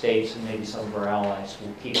United States, and maybe some of our allies,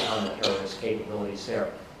 will keep counter-terrorist capabilities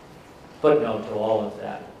there. Footnote to all of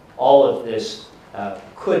that. All of this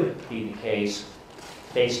could be the case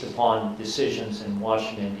based upon decisions in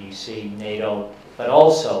Washington, D.C., NATO, but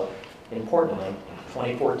also, importantly,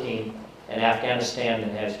 2014, an Afghanistan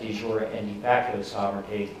that has de jure and de facto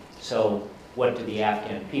sovereignty. So what do the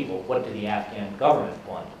Afghan people, what do the Afghan government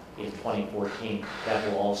want in 2014? That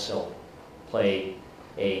will also play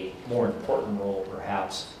a more important role,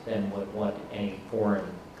 perhaps, than what any foreign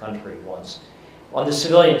country wants. On the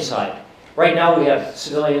civilian side, right now we have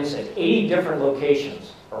civilians at 80 different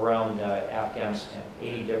locations around Afghanistan,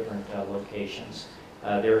 80 different locations.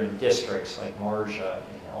 They're in districts like Marja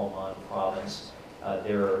in Helmand province.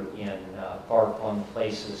 They're in far-flung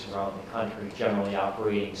places around the country, generally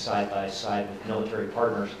operating side by side with military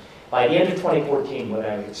partners. By the end of 2014, what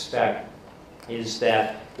I would expect is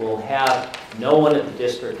that we'll have no one at the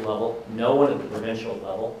district level, no one at the provincial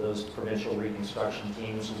level. Those provincial reconstruction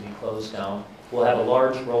teams will be closed down. We'll have a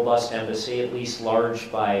large, robust embassy, at least large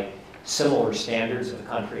by similar standards of a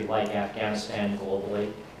country like Afghanistan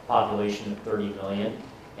globally, population of 30 million,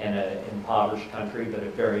 and an impoverished country, but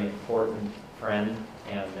a very important friend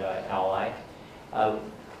and ally.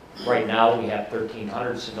 Right now, we have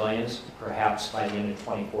 1,300 civilians. Perhaps by the end of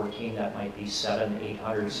 2014, that might be 700,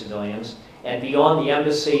 800 civilians. And beyond the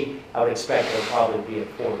embassy, I would expect there will probably be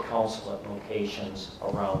 4 consulate locations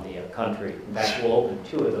around the country. In fact, we'll open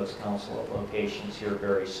 2 of those consulate locations here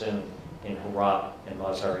very soon in Herat and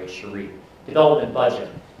Mazar-e-Sharif. Development budget.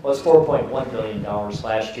 Well, it's $4.1 billion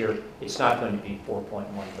last year. It's not going to be $4.1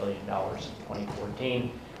 billion in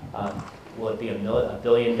 2014. Will it be $1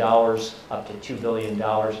 billion up to $2 billion?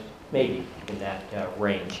 Maybe in that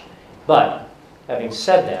range. But having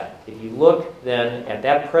said that, if you look then at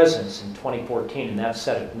that presence in 2014 and that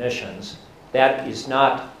set of missions, that is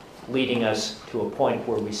not leading us to a point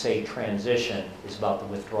where we say transition is about the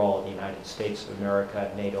withdrawal of the United States of America,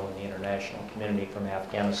 NATO, and the international community from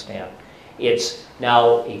Afghanistan. It's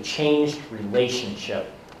now a changed relationship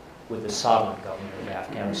with the sovereign government of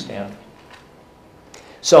Afghanistan.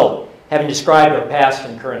 So, having described our past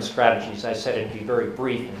and current strategies, I said it'd be very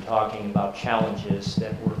brief in talking about challenges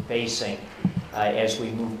that we're facing as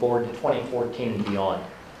we move forward to 2014 and beyond.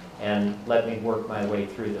 And let me work my way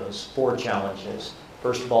through those 4 challenges.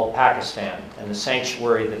 First of all, Pakistan and the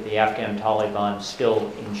sanctuary that the Afghan Taliban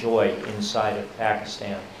still enjoy inside of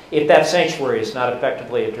Pakistan. If that sanctuary is not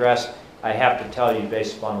effectively addressed, I have to tell you,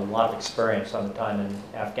 based upon a lot of experience on the time in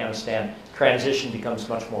Afghanistan, transition becomes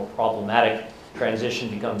much more problematic. Transition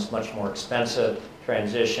becomes much more expensive.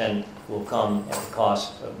 Transition will come at the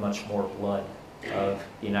cost of much more blood of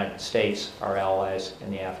the United States, our allies,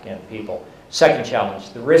 and the Afghan people. Second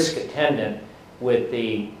challenge, the risk attendant with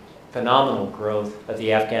the phenomenal growth of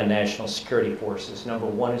the Afghan National Security Forces. Number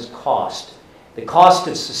 1 is cost. The cost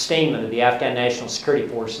of sustainment of the Afghan National Security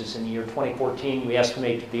Forces in the year 2014 we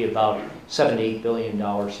estimate to be about $7 to $8 billion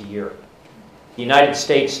a year. The United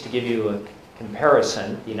States, to give you a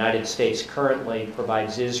comparison, the United States currently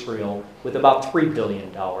provides Israel with about $3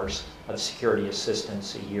 billion of security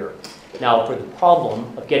assistance a year. Now, for the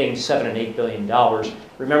problem of getting $7 and $8 billion,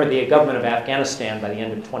 remember the government of Afghanistan by the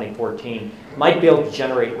end of 2014 might be able to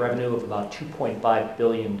generate revenue of about $2.5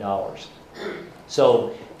 billion.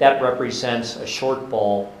 So that represents a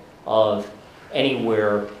shortfall of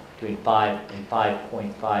anywhere between $5 and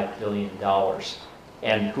 $5.5 billion.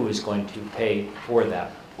 And who is going to pay for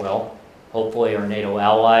that? Well, hopefully our NATO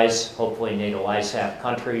allies, hopefully NATO ISAF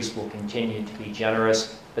countries will continue to be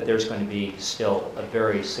generous, but there's going to be still a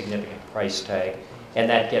very significant price tag. And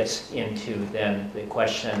that gets into then the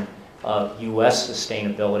question of U.S.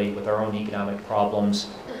 sustainability with our own economic problems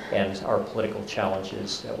and our political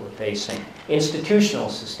challenges that we're facing. Institutional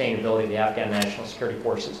sustainability of the Afghan National Security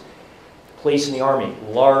Forces. Police and the Army,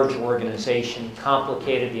 large organization,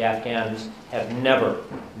 complicated. The Afghans have never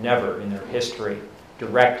in their history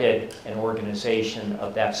directed an organization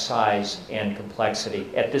of that size and complexity.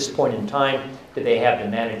 At this point in time, do they have the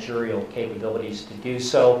managerial capabilities to do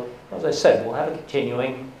so? As I said, we'll have a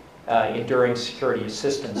continuing, enduring security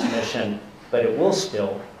assistance mission, but it will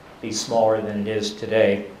still be smaller than it is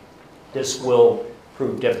today. This will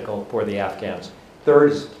prove difficult for the Afghans.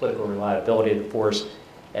 Third is political reliability of the force.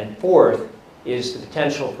 And fourth is the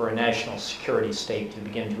potential for a national security state to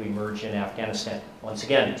begin to emerge in Afghanistan. Once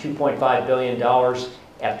again, $2.5 billion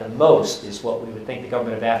at the most is what we would think the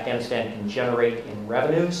government of Afghanistan can generate in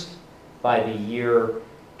revenues by the year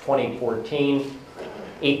 2014,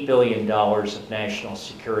 $8 billion of national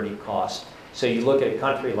security costs. So you look at a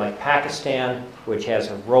country like Pakistan, which has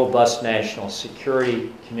a robust national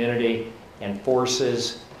security community and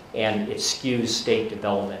forces, and it skews state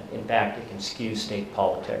development. In fact, it can skew state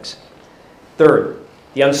politics. Third,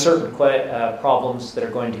 the uncertain problems that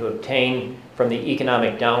are going to obtain from the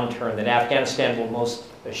economic downturn that Afghanistan will most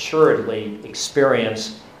assuredly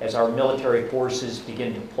experience as our military forces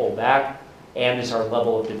begin to pull back and as our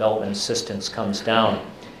level of development assistance comes down.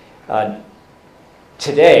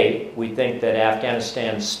 Today, we think that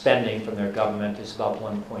Afghanistan's spending from their government is about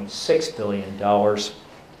 $1.6 billion,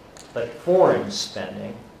 but foreign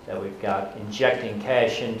spending that we've got, injecting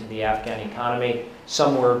cash into the Afghan economy,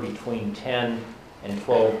 somewhere between $10 and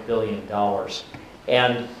 $12 billion.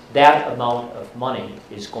 And that amount of money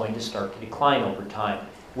is going to start to decline over time.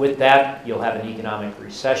 With that, you'll have an economic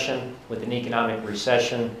recession. With an economic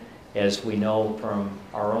recession, as we know from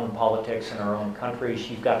our own politics in our own countries,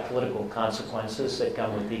 you've got political consequences that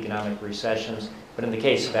come with economic recessions. But in the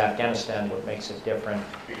case of Afghanistan, what makes it different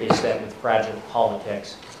is that with fragile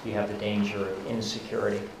politics, you have the danger of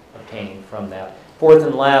insecurity obtaining from that. Fourth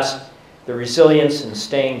and last, the resilience and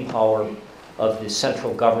staying power of the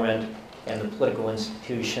central government and the political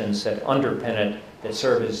institutions that underpin it, that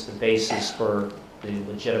serve as the basis for the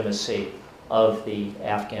legitimacy of the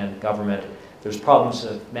Afghan government. There's problems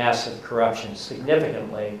of massive corruption.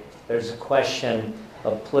 Significantly, there's a question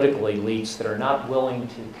of political elites that are not willing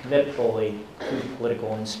to commit fully to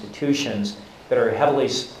political institutions, that are heavily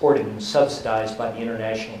supported and subsidized by the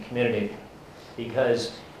international community,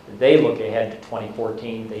 because they look ahead to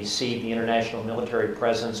 2014. They see the international military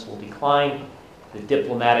presence will decline, the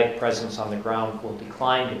diplomatic presence on the ground will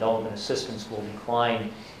decline, development assistance will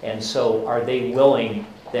decline, and so are they willing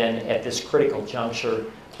then at this critical juncture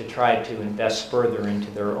to try to invest further into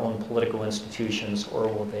their own political institutions, or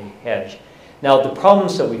will they hedge? Now, the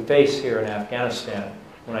problems that we face here in Afghanistan,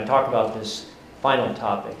 when I talk about this final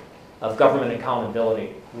topic of government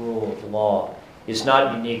accountability, rule of law, is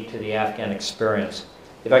not unique to the Afghan experience.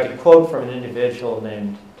 If I could quote from an individual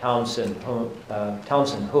named Townsend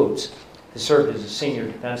Hoops, who served as a senior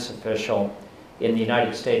defense official in the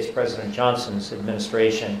United States President Johnson's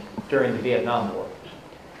administration during the Vietnam War,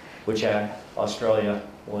 which Australia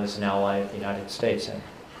was an ally of the United States in.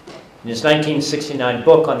 In his 1969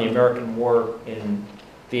 book on the American War in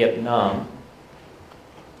Vietnam,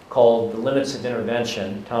 called The Limits of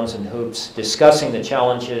Intervention, Townsend Hoops, discussing the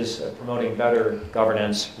challenges of promoting better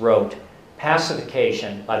governance, wrote,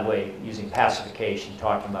 pacification, by the way, using pacification,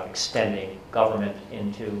 talking about extending government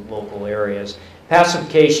into local areas,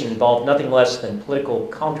 pacification involved nothing less than political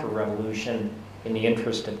counter-revolution in the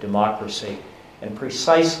interest of democracy. And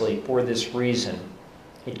precisely for this reason,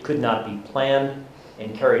 it could not be planned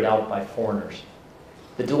and carried out by foreigners.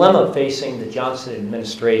 The dilemma facing the Johnson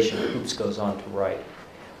administration, Hoops goes on to write,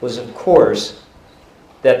 was of course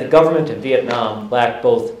that the government of Vietnam lacked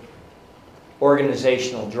both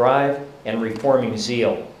organizational drive and reforming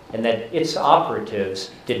zeal, and that its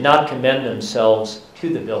operatives did not commend themselves to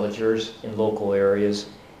the villagers in local areas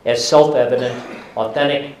as self-evident,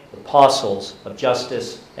 authentic apostles of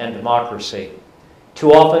justice and democracy.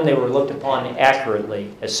 Too often they were looked upon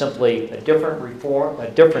accurately as simply a different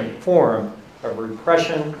form of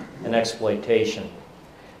repression and exploitation.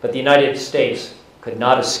 But the United States could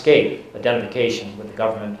not escape identification with the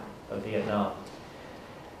government of Vietnam.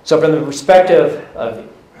 So from the perspective of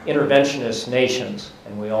interventionist nations,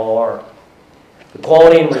 and we all are, The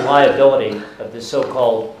quality and reliability of the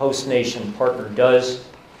so-called host nation partner does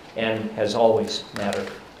and has always mattered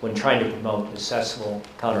when trying to promote accessible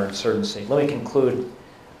counterinsurgency. Let me conclude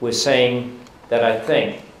with saying that I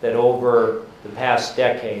think that over the past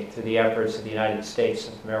decade, through the efforts of the United States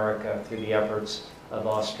of America, through the efforts of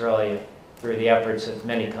Australia, through the efforts of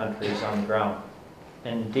many countries on the ground,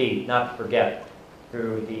 and indeed, not to forget,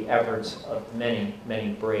 through the efforts of many,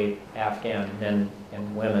 many brave Afghan men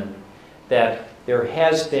and women, that there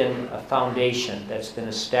has been a foundation that's been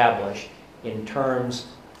established in terms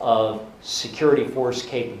of security force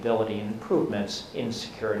capability and improvements in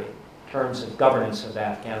security, in terms of governance of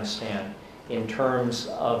Afghanistan, in terms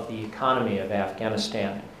of the economy of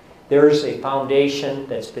Afghanistan. There's a foundation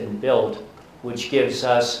that's been built which gives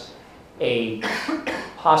us a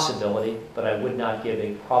possibility, but I would not give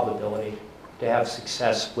a probability, to have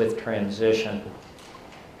success with transition.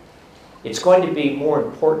 It's going to be more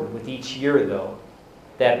important with each year, though,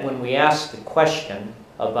 that when we ask the question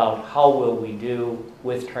about how will we do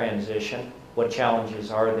with transition, what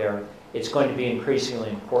challenges are there, it's going to be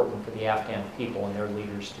increasingly important for the Afghan people and their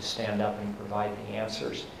leaders to stand up and provide the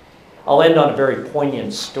answers. I'll end on a very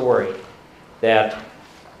poignant story that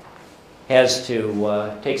takes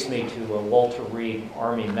me to Walter Reed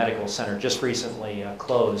Army Medical Center, just recently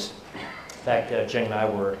closed. In fact, Jing and I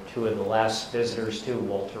were two of the last visitors to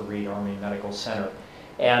Walter Reed Army Medical Center.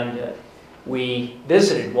 And we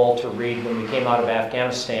visited Walter Reed when we came out of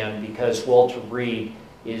Afghanistan because Walter Reed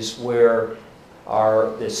is where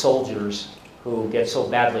the soldiers who get so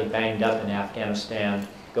badly banged up in Afghanistan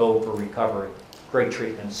go for recovery. Great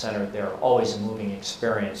treatment center there, always a moving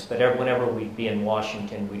experience. But whenever we'd be in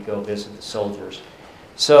Washington, we'd go visit the soldiers.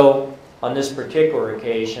 So on this particular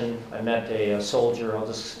occasion, I met a soldier, I'll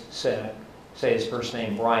just say his first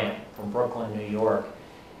name, Brian, from Brooklyn, New York.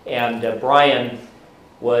 And Brian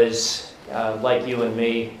was like you and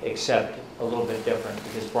me, except a little bit different,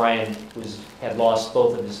 because Brian had lost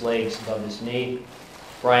both of his legs above his knee.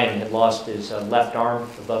 Brian had lost his left arm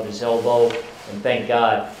above his elbow, and thank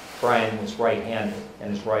God Brian was right-handed,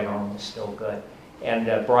 and his right arm was still good.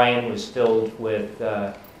 And Brian was filled with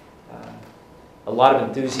a lot of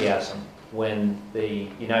enthusiasm when the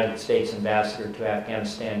United States ambassador to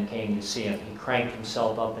Afghanistan came to see him. He cranked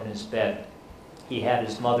himself up in his bed. He had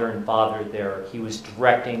his mother and father there. He was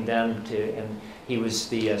directing them to, and he was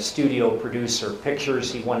the studio producer.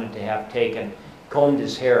 Pictures he wanted to have taken, combed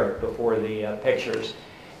his hair before the pictures.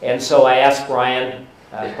 And so I asked Brian,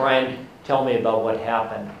 Brian, tell me about what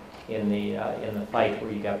happened in the fight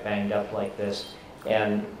where you got banged up like this.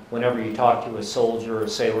 And whenever you talk to a soldier, a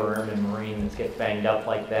sailor, airman, marine that gets banged up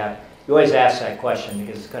like that, you always ask that question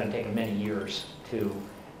because it's going to take them many years to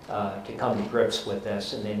come to grips with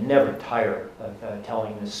this, and they never tire of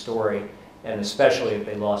telling this story, and especially if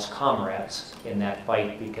they lost comrades in that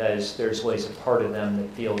fight, because there's always a part of them that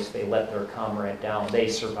feels they let their comrade down. They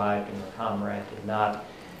survived and their comrade did not.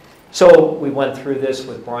 So we went through this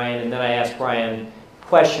with Brian, and then I asked Brian,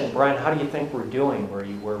 Brian, how do you think we're doing where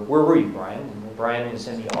you were? Where were you, Brian? And Brian was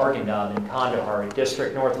in the Arghandab in Kandahar, a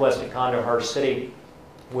district northwest of Kandahar city,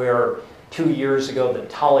 where 2 years ago the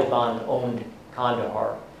Taliban owned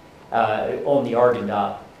Kandahar, owned the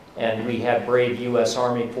Arghandab. And we had brave U.S.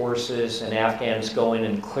 Army forces and Afghans go in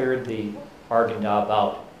and cleared the Arghandab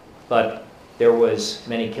out. But there was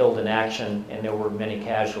many killed in action, and there were many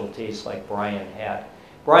casualties like Brian had.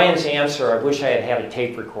 Brian's answer, I wish I had had a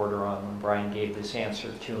tape recorder on when Brian gave this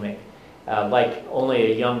answer to me. Like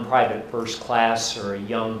only a young private first class or a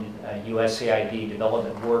young USAID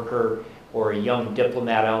development worker or a young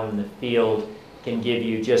diplomat out in the field can give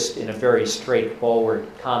you just in a very straightforward,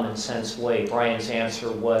 common sense way. Brian's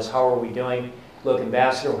answer was, how are we doing? Look,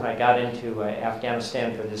 Ambassador, when I got into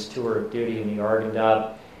Afghanistan for this tour of duty in the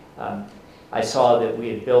Arghandab, I saw that we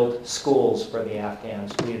had built schools for the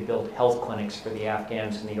Afghans. We had built health clinics for the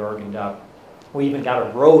Afghans in the Arghandab. We even got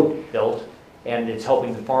a road built, and it's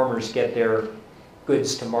helping the farmers get their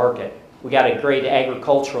goods to market. We got a great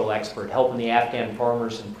agricultural expert helping the Afghan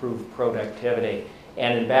farmers improve productivity.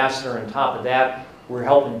 And Ambassador, on top of that, we're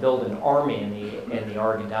helping build an army in the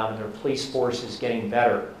Arghandab, and their police force is getting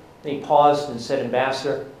better. And he paused and said,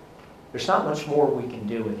 Ambassador, there's not much more we can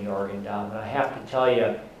do in the Arghandab, and I have to tell you,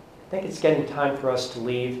 I think it's getting time for us to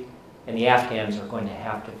leave, and the Afghans are going to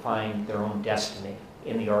have to find their own destiny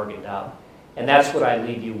in the Arghandab. And that's what I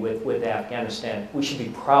leave you with Afghanistan. We should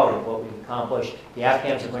be proud of what we've accomplished. The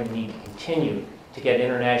Afghans are going to need to continue to get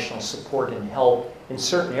international support and help in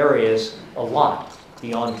certain areas a lot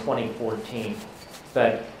beyond 2014.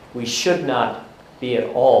 But we should not be at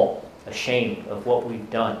all ashamed of what we've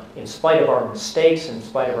done. In spite of our mistakes, in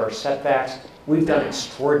spite of our setbacks, we've done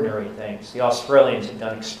extraordinary things. The Australians have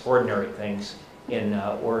done extraordinary things in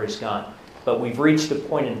war is gone. But we've reached a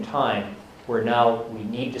point in time where now we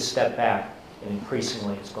need to step back, and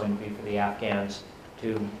increasingly it's going to be for the Afghans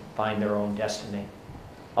to find their own destiny.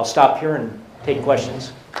 I'll stop here and take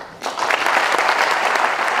questions.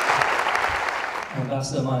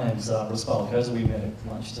 Ambassador, my name's Spogli. We met at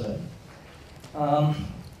lunch today.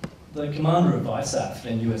 The commander of ISAF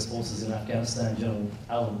and US forces in Afghanistan, General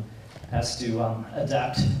Allen, has to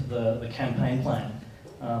adapt the campaign plan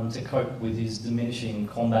to cope with his diminishing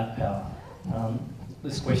combat power.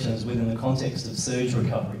 This question is within the context of surge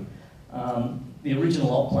recovery. The original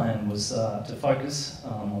op plan was to focus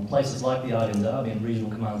on places like the Arden Darby and Regional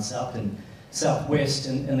Command South and Southwest,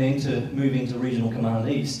 and then to move into Regional Command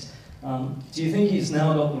East. Do you think he's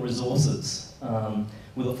now got the resources,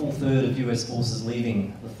 with a full third of US forces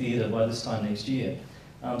leaving the theatre by this time next year,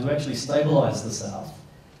 to actually stabilise the South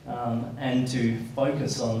and to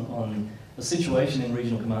focus on a situation in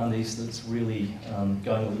Regional Command East that's really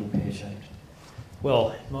going a little pear-shaped?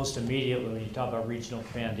 Well, most immediately when you talk about Regional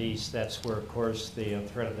Command East, that's where, of course, the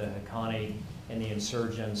threat of the Haqqani and the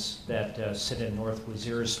insurgents that sit in North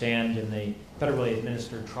Waziristan in the federally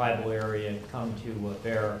administered tribal area come to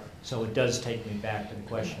bear. So it does take me back to the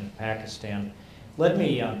question of Pakistan. Let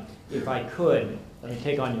me, if I could, let me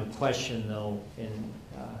take on your question, though, in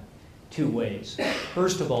two ways.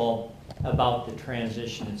 First of all, about the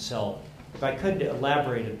transition itself. If I could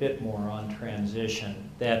elaborate a bit more on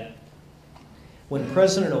transition, that when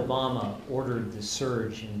President Obama ordered the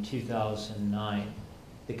surge in 2009,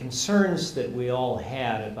 the concerns that we all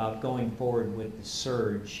had about going forward with the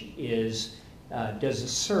surge is, does the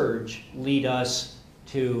surge lead us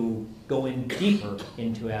to go in deeper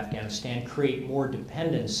into Afghanistan, create more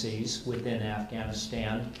dependencies within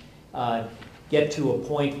Afghanistan, get to a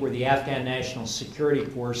point where the Afghan National Security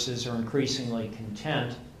Forces are increasingly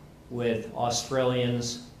content with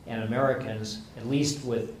Australians and Americans, at least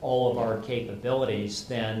with all of our capabilities,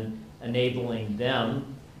 then enabling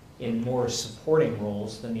them in more supporting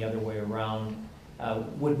roles than the other way around.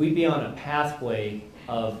 Would we be on a pathway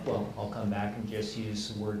of, well, I'll come back and just use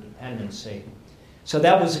the word dependency. So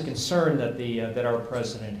that was a concern that, that our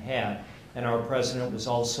president had. And our president was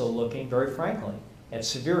also looking, very frankly, at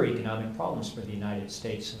severe economic problems for the United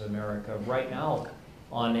States of America. Right now,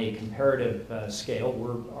 on a comparative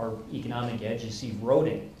scale, our economic edge is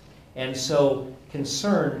eroding. And so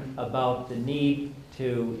concern about the need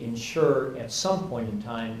to ensure at some point in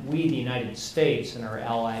time, we, the United States and our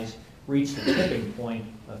allies, reach the tipping point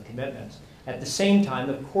of commitments. At the same time,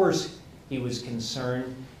 of course, he was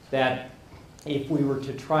concerned that if we were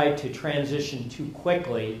to try to transition too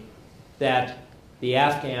quickly, that the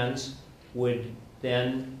Afghans would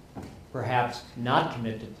then perhaps not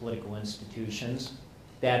commit to political institutions,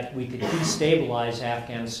 that we could destabilize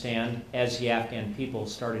Afghanistan as the Afghan people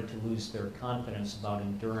started to lose their confidence about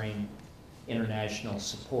enduring international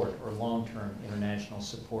support or long-term international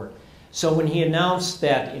support. So when he announced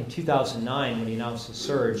that in 2009, when he announced the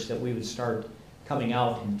surge, that we would start coming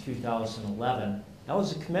out in 2011, that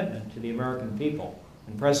was a commitment to the American people.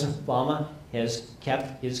 And President Obama has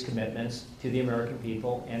kept his commitments to the American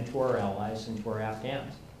people and to our allies and to our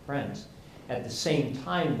Afghan friends. At the same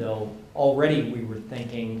time, though, already we were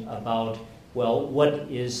thinking about, well, what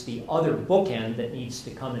is the other bookend that needs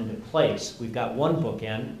to come into place? We've got one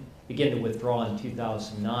bookend, begin to withdraw in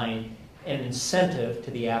 2009, an incentive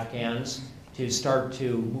to the Afghans to start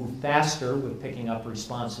to move faster with picking up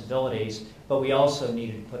responsibilities, but we also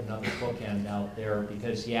needed to put another bookend out there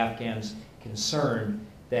because the Afghans concerned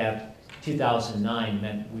that 2009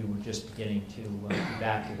 meant we were just beginning to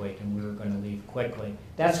evacuate and we were going to leave quickly.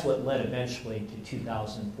 That's what led eventually to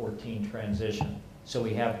 2014 transition. So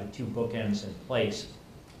we have the two bookends in place.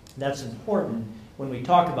 That's important when we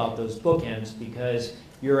talk about those bookends because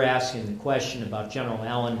you're asking the question about General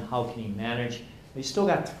Allen, how can he manage? He's still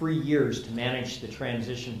got 3 years to manage the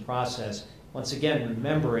transition process. Once again,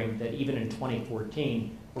 remembering that even in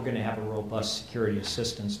 2014, we're going to have a robust security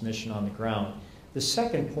assistance mission on the ground. The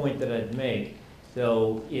second point that I'd make,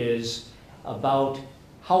 though, is about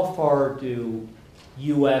how far do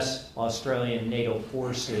U.S., Australian, NATO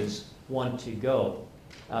forces want to go.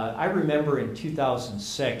 I remember in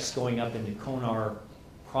 2006 going up into Konar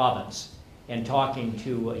province and talking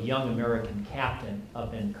to a young American captain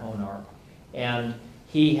up in Konar. And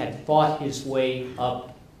he had fought his way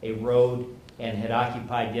up a road and had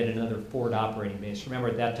occupied yet another forward operating base. Remember,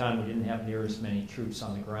 at that time, we didn't have near as many troops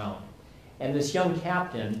on the ground. And this young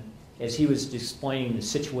captain, as he was explaining the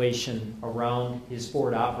situation around his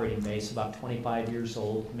forward operating base, about 25 years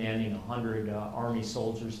old, commanding 100 Army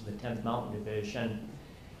soldiers of the 10th Mountain Division,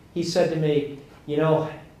 he said to me, you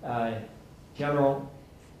know, General,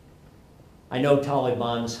 I know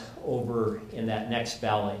Taliban's over in that next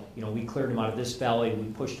valley. You know, we cleared them out of this valley,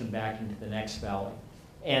 we pushed them back into the next valley.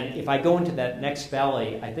 And if I go into that next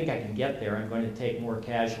valley, I think I can get there. I'm going to take more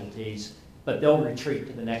casualties, but they'll retreat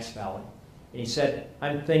to the next valley. And he said,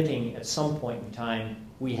 I'm thinking at some point in time,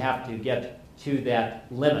 we have to get to that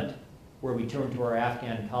limit where we turn to our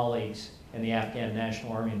Afghan colleagues and the Afghan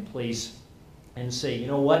National Army and Police and say, you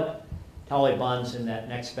know what, Taliban's in that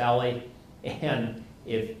next valley, and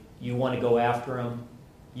if you want to go after them,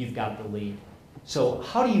 you've got the lead. So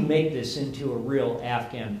how do you make this into a real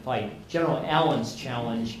Afghan fight? General Allen's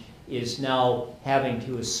challenge is now having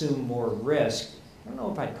to assume more risk. I don't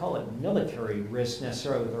know if I'd call it military risk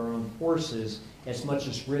necessarily with our own forces, as much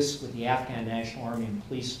as risk with the Afghan National Army and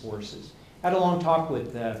Police forces. I had a long talk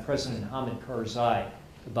with President Hamid Karzai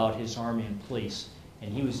about his army and police,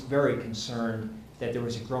 and he was very concerned that there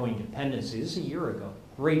was a growing dependency. This is a year ago.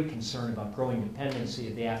 Great concern about growing dependency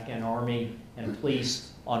of the Afghan army and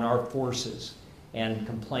police on our forces, and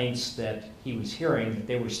complaints that he was hearing that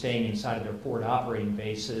they were staying inside of their forward operating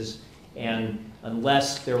bases, and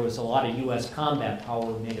unless there was a lot of U.S. combat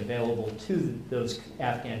power made available to those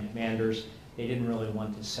Afghan commanders, they didn't really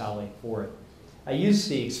want to sally for it. I used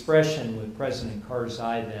the expression with President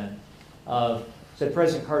Karzai then of, said,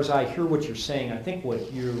 President Karzai, I hear what you're saying. I think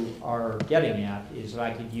what you are getting at is, if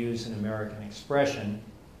I could use an American expression,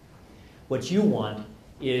 what you want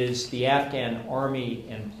is the Afghan army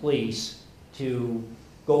and police to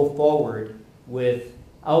go forward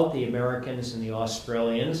without the Americans and the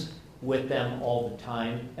Australians with them all the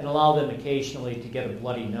time, and allow them occasionally to get a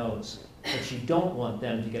bloody nose. But you don't want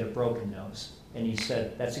them to get a broken nose. And he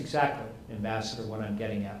said, that's exactly, Ambassador, what I'm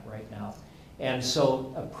getting at right now. And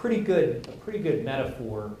so a pretty good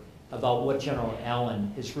metaphor about what General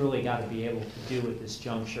Allen has really got to be able to do at this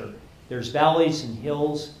juncture. There's valleys and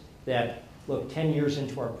hills that, look, 10 years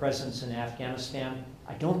into our presence in Afghanistan,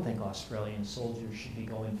 I don't think Australian soldiers should be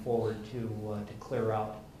going forward to clear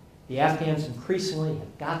out. The Afghans increasingly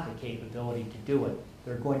have got the capability to do it.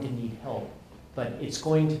 They're going to need help, but it's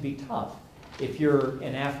going to be tough. If you're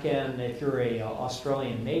an Afghan, if you're an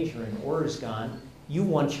Australian major in Oregon, you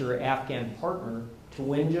want your Afghan partner to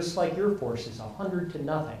win just like your forces,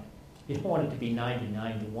 100-0. You don't want it to be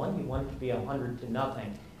 99-1. You want it to be 100-0.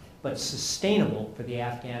 But sustainable for the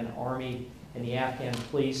Afghan army and the Afghan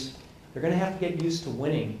police. They're going to have to get used to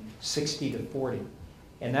winning 60-40.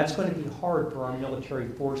 And that's going to be hard for our military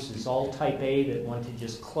forces, all type A that want to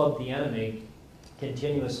just club the enemy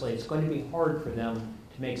continuously. It's going to be hard for them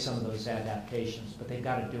to make some of those adaptations, but they've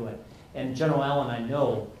got to do it. And General Allen, I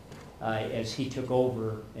know, as he took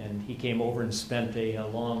over, and he came over and spent a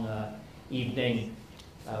long evening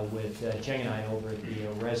with Cheng and I over at the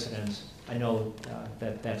residence, I know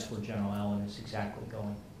that that's where General Allen is exactly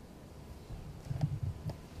going.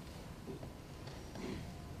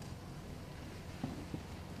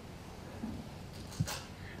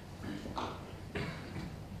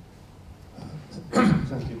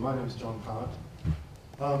 Thank you. My name is John Hart.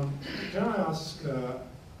 Can I ask,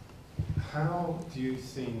 how do you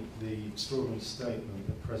think the extraordinary statement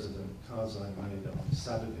that President Karzai made on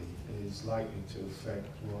Saturday is likely to affect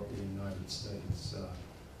what the United States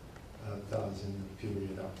does in the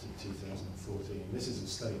period up to 2014? This is a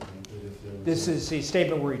statement that if there was... This is a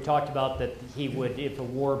statement where he talked about that he would, if a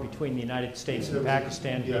war between the United States and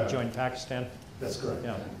Pakistan, he'd join Pakistan? That's correct.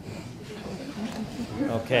 Yeah.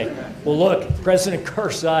 Okay. Well, look, President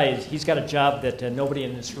Karzai, he's got a job that nobody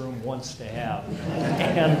in this room wants to have.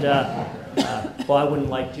 And, well, I wouldn't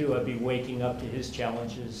like to be waking up to his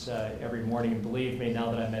challenges every morning. And believe me, now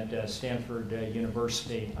that I'm at Stanford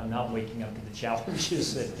University, I'm not waking up to the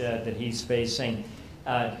challenges that he's facing.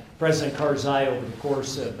 President Karzai, over the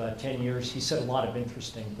course of 10 years, he said a lot of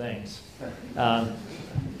interesting things.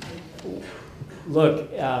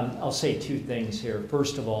 Look, I'll say two things here.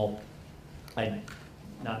 First of all, I'm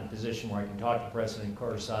not in a position where I can talk to President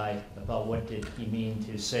Karzai about what did he mean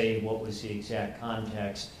to say, what was the exact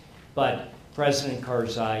context. But President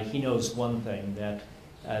Karzai, he knows one thing, that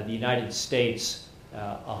the United States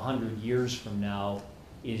 100 years from now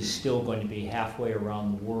is still going to be halfway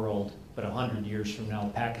around the world, but 100 years from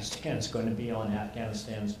now, Pakistan is going to be on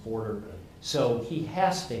Afghanistan's border. So he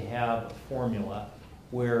has to have a formula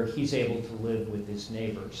where he's able to live with his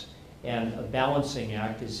neighbors. And a balancing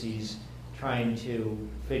act is he's trying to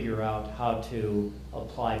figure out how to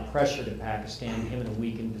apply pressure to Pakistan, him in a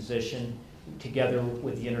weakened position, together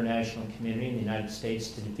with the international community and the United States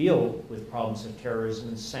to deal with problems of terrorism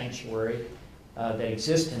and sanctuary that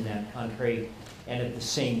exist in that country, and at the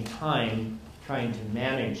same time trying to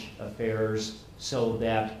manage affairs so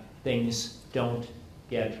that things don't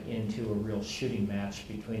get into a real shooting match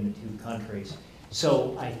between the two countries.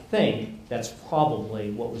 So I think that's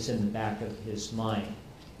probably what was in the back of his mind.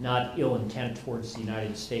 Not ill intent towards the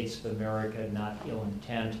United States of America, not ill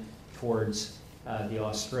intent towards the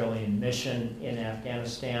Australian mission in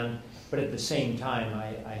Afghanistan, but at the same time,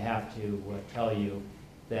 I have to tell you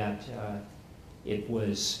that it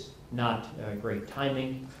was not great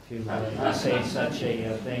timing to say such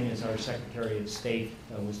a thing, as our Secretary of State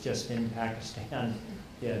was just in Pakistan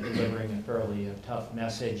delivering a fairly tough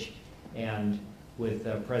message, and with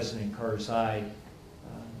President Karzai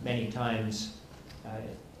many times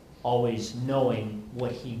always knowing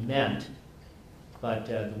what he meant, but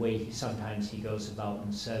the way sometimes he goes about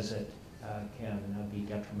and says it can be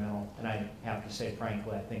detrimental. And I have to say,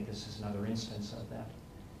 frankly, I think this is another instance of that.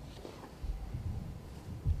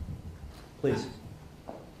 Please.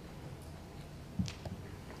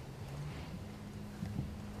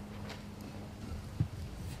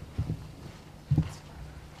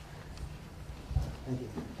 Thank you.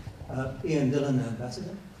 Ian Dillon,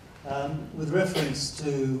 Ambassador. With reference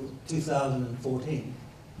to 2014,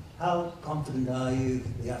 how confident are you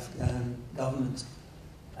that the Afghan government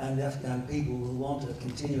and the Afghan people will want a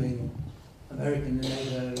continuing American and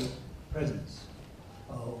NATO presence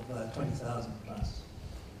of 20,000 plus?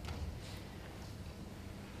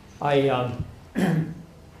 I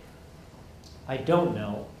don't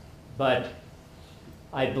know, but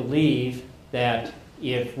I believe that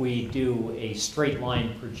if we do a straight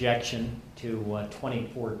line projection to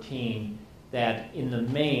 2014, that in the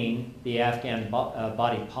main, the Afghan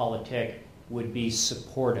body politic would be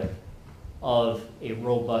supportive of a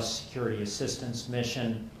robust security assistance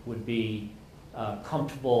mission, would be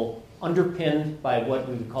comfortable, underpinned by what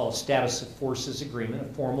we would call a status of forces agreement, a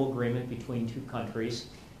formal agreement between two countries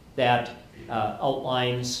that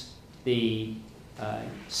outlines the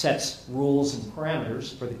sets rules and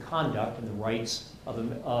parameters for the conduct and the rights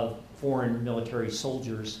of foreign military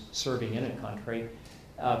soldiers serving in a country,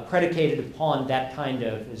 predicated upon that kind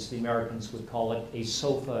of, as the Americans would call it, a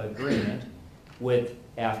SOFA agreement with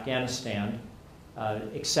Afghanistan,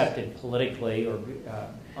 accepted politically or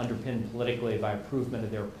underpinned politically by approval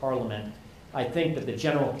of their parliament. I think that the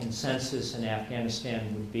general consensus in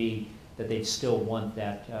Afghanistan would be that they'd still want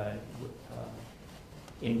that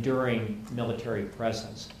enduring military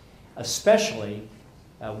presence, especially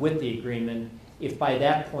with the agreement if by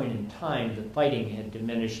that point in time the fighting had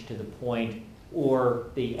diminished to the point, or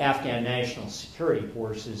the Afghan National Security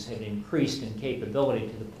Forces had increased in capability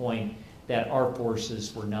to the point that our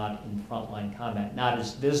forces were not in frontline combat, not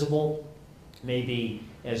as visible, maybe,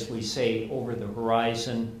 as we say, over the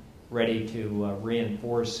horizon, ready to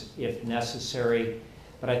reinforce if necessary.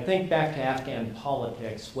 But I think back to Afghan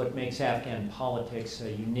politics, what makes Afghan politics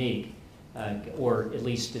unique, or at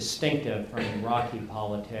least distinctive from Iraqi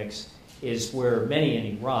politics, is where many in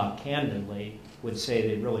Iraq, candidly, would say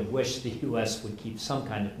they really wish the U.S. would keep some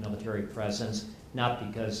kind of military presence, not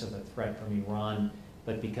because of a threat from Iran,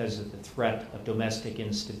 but because of the threat of domestic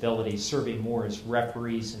instability, serving more as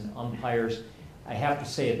referees and umpires. I have to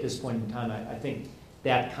say at this point in time, I think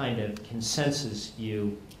that kind of consensus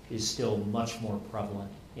view is still much more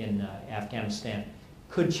prevalent in Afghanistan.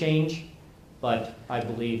 Could change, but I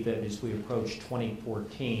believe that as we approach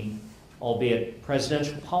 2014, albeit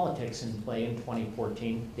presidential politics in play in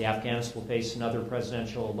 2014, the Afghans will face another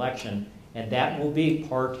presidential election, and that will be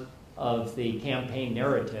part of the campaign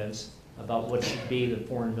narratives about what should be the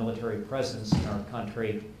foreign military presence in our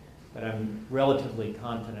country. But I'm relatively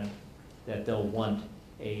confident that they'll want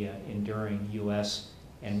a enduring U.S.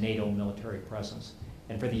 and NATO military presence.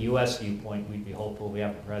 And for the U.S. viewpoint, we'd be hopeful we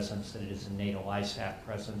have a presence that it is a NATO ISAF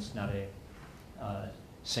presence, not a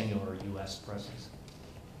singular U.S. presence.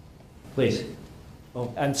 Please.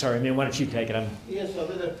 Oh, I'm sorry. I mean, why don't you take it? Yes,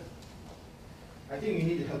 sir. I think you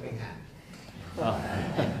need a helping hand. Oh.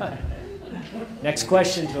 Next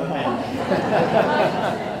question to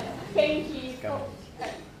Amanda. Thank you.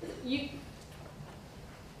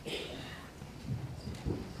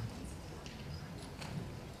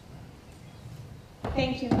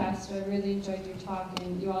 Thank you, Pastor. I really enjoyed your talk,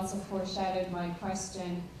 and you also foreshadowed my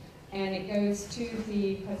question. And it goes to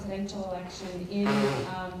the presidential election in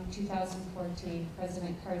 2014.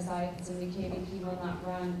 President Karzai has indicated he will not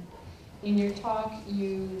run. In your talk,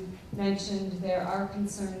 you mentioned there are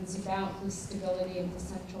concerns about the stability of the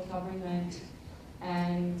central government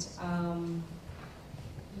and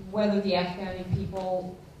whether the Afghan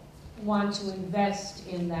people want to invest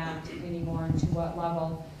in that anymore and to what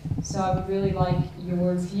level. So I would really like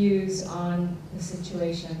your views on the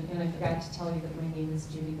situation. And I forgot to tell you that my name is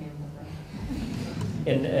Judy Bamberger.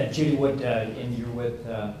 And Judy, what, and you're with...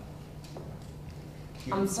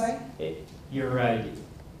 I'm sorry? Your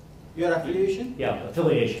affiliation? Yeah,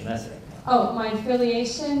 affiliation, that's it. Oh, my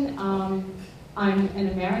affiliation, I'm an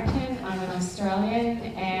American, I'm an Australian,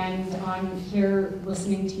 and I'm here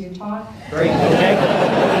listening to your talk. Great, okay.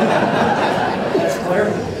 That's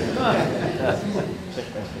clear.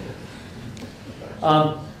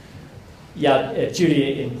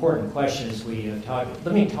 Judy, important questions we talked.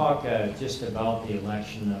 Let me talk just about the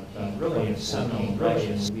election of really a seminal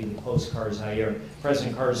election will be the post-Karzai.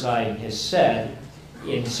 President Karzai has said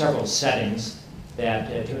in several settings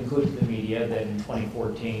that, to include the media, that in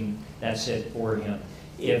 2014, that's it for him.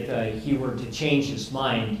 If he were to change his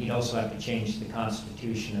mind, he'd also have to change the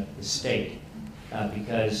constitution of the state,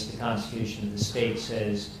 because the constitution of the state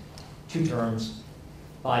says 2 terms,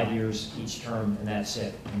 5 years each term, and that's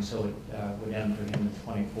it. And so it would end for him in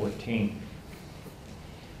 2014.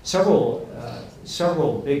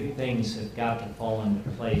 Several big things have got to fall into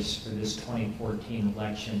place for this 2014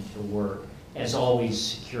 election to work. As always,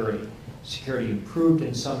 security. Security improved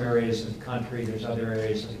in some areas of the country. There's other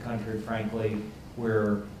areas of the country, frankly,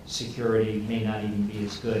 where security may not even be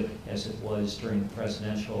as good as it was during the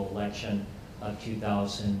presidential election of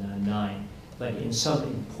 2009. But in some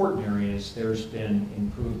important areas, there's been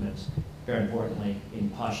improvements, very importantly, in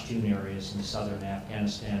Pashtun areas in southern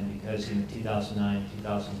Afghanistan, because in the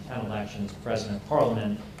 2009-2010 elections, the President of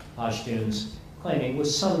Parliament, Pashtuns, claiming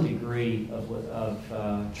with some degree of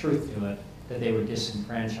truth to it, that they were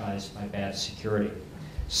disenfranchised by bad security.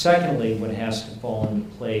 Secondly, what has to fall into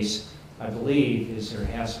place, I believe, is there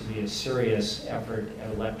has to be a serious effort at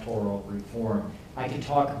electoral reform. I could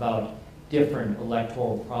talk about different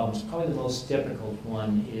electoral problems. Probably the most difficult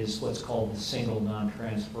one is what's called the single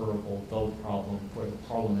non-transferable vote problem for the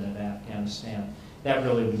Parliament of Afghanistan. That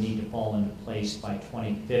really would need to fall into place by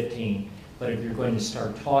 2015. But if you're going to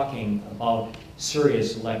start talking about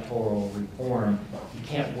serious electoral reform, you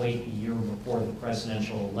can't wait the year before the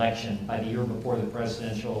presidential election. By the year before the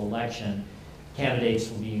presidential election, candidates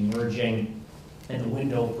will be emerging, and the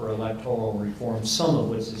window for electoral reform, some of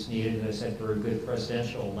which is needed, as I said, for a good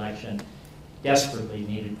presidential election, desperately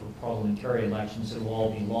needed for parliamentary elections, it will all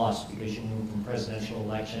be lost because you move from presidential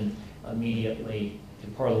election immediately to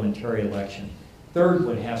parliamentary election. Third,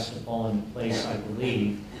 what has to fall into place, I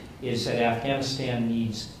believe, is that Afghanistan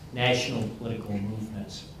needs national political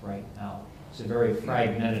movements right now. It's a very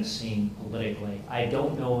fragmented scene politically. I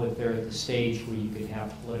don't know if they're at the stage where you could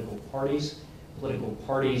have political parties. Political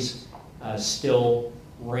parties still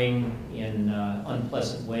ring in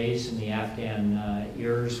unpleasant ways in the Afghan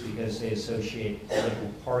ears because they associate political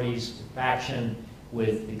parties with faction,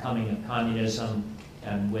 with the coming of communism,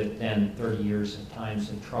 and with then 30 years of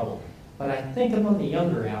times of trouble. But I think among the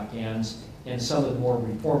younger Afghans and some of the more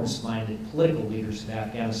reformist-minded political leaders of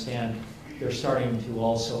Afghanistan, they're starting to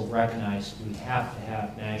also recognize we have to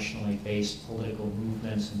have nationally based political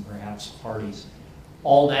movements and perhaps parties.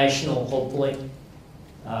 All national, hopefully,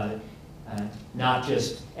 not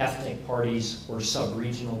just ethnic parties or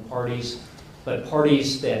sub-regional parties, but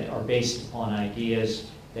parties that are based upon ideas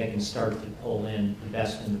that can start to pull in the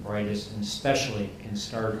best and the brightest, and especially can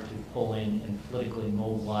start to pull in and politically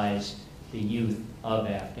mobilize the youth of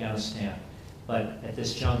Afghanistan. But at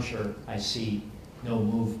this juncture, I see no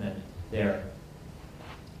movement there.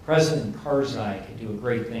 President Karzai could do a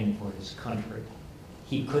great thing for his country.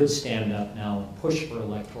 He could stand up now and push for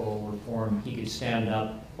electoral reform. He could stand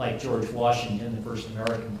up like George Washington, the first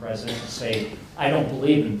American president, and say, I don't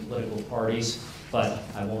believe in political parties, but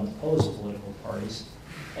I won't oppose political parties.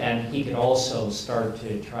 And he could also start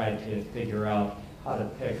to try to figure out how to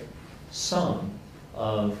pick some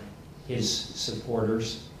of his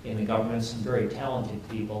supporters in the government, some very talented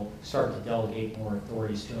people, start to delegate more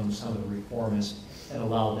authorities to them, some of the reformists, and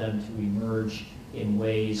allow them to emerge in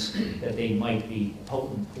ways that they might be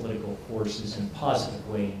potent political forces in a positive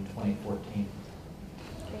way in 2014.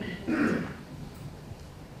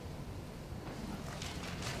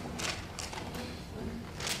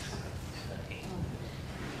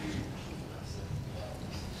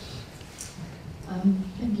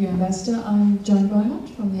 Thank you, Ambassador. I'm Joan Beaumont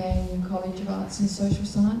from the ANU College of Arts and Social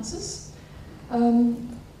Sciences.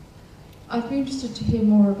 I'd be interested to hear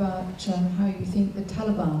more about how you think the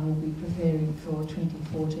Taliban will be preparing for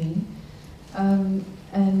 2014.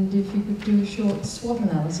 And if you could do a short SWOT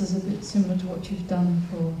analysis, a bit similar to what you've done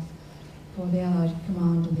for the Allied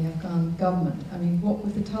Command and the Afghan government. I mean, what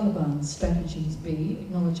would the Taliban's strategies be,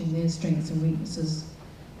 acknowledging their strengths and weaknesses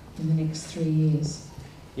in the next 3 years?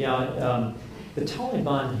 Yeah, the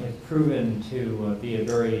Taliban have proven to be a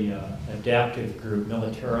very adaptive group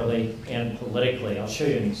militarily and politically. I'll show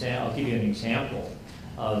you an example. I'll give you an example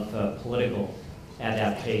of political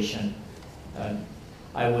adaptation.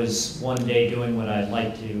 I was one day doing what I'd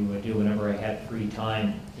like to do whenever I had free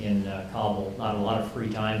time in Kabul. Not a lot of free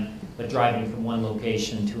time, but driving from one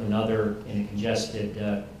location to another in a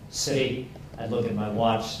congested city. I'd look at my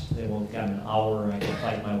watch, say, well, we've got an hour, I can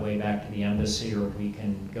fight my way back to the embassy, or we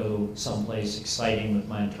can go someplace exciting with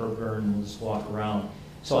my interpreter and we'll just walk around.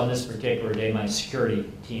 So on this particular day, my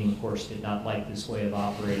security team, of course, did not like this way of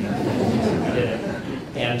operating. Did it.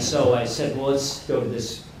 And so I said, well, let's go to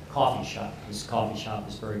this coffee shop. This coffee shop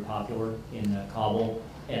is very popular in Kabul,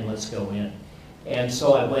 and let's go in. And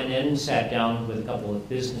so I went in and sat down with a couple of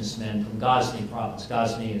businessmen from Ghazni province.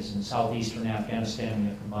 Ghazni is in southeastern Afghanistan. We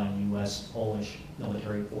have combined U.S.-Polish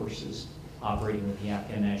military forces operating with the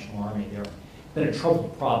Afghan National Army there. Been a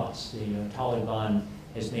troubled province. The Taliban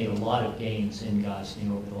has made a lot of gains in Ghazni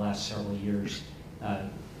over the last several years,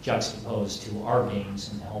 juxtaposed to our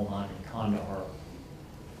gains in Helmand and Kandahar.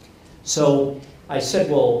 So I said,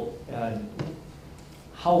 well,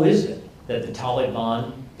 how is it that the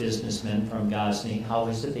Taliban businessmen from Ghazni, how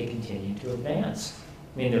is it they continue to advance?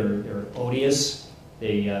 I mean, they're odious.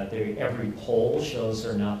 Every poll shows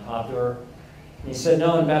they're not popular. And he said,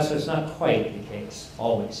 no, Ambassador, it's not quite the case,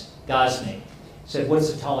 always. Ghazni. He said,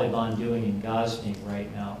 what's the Taliban doing in Ghazni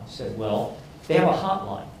right now? He said, well, they have a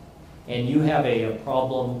hotline. And you have a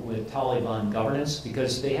problem with Taliban governance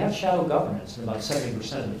because they have shadow governance in about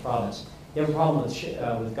 70% of the province. You have a problem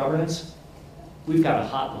with governance? We've got a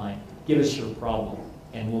hotline. Give us your problem,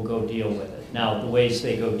 and we'll go deal with it. Now, the ways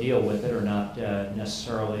they go deal with it are not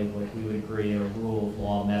necessarily what we would agree are rule of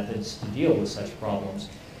law methods to deal with such problems.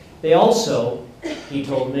 They also, he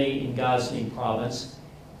told me, in Ghazni province,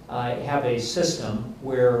 have a system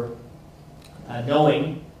where,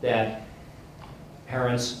 knowing that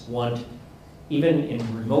parents want, even in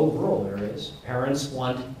remote rural areas, parents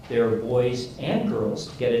want their boys and girls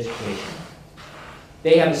to get education.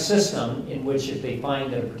 They have a system in which if they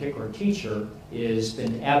find that a particular teacher has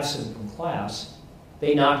been absent from class,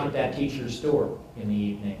 they knock at that teacher's door in the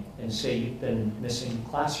evening and say, you've been missing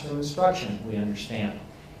classroom instruction, we understand.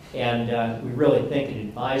 And we really think it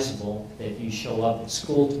advisable that you show up at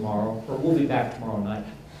school tomorrow, or we'll be back tomorrow night.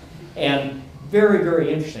 And very,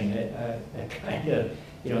 very interesting, a kind of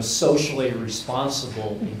socially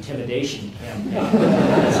responsible intimidation campaign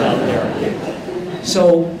that's out there.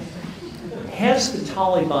 So, has the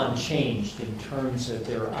Taliban changed in terms of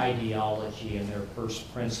their ideology and their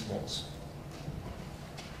first principles?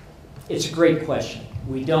 It's a great question.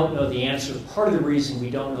 We don't know the answer. Part of the reason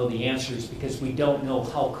we don't know the answer is because we don't know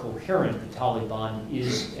how coherent the Taliban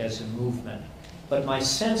is as a movement. But my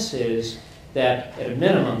sense is that at a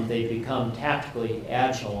minimum they've become tactically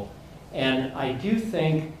agile. And I do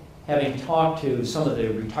think, having talked to some of the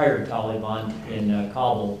retired Taliban in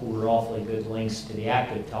Kabul, who were awfully good links to the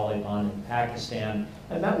active Taliban in Pakistan,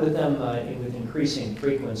 I met with them with increasing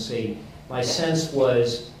frequency. My sense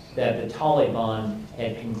was that the Taliban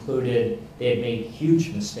had concluded they had made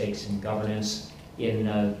huge mistakes in governance in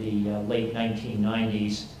the late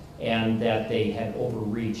 1990s, and that they had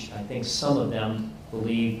overreached. I think some of them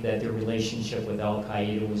believed that their relationship with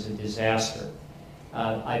al-Qaeda was a disaster.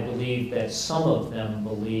 I believe that some of them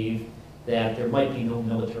believe that there might be no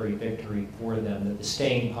military victory for them, that the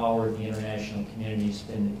staying power of the international community has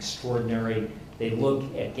been extraordinary. They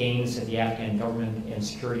look at gains that the Afghan government and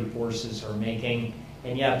security forces are making,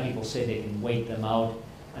 and yeah, people say they can wait them out.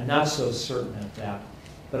 I'm not so certain of that.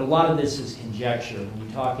 But a lot of this is conjecture. When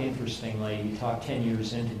you talk, interestingly, you talk 10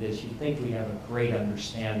 years into this, you think we have a great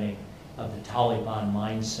understanding of the Taliban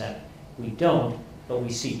mindset. We don't. But we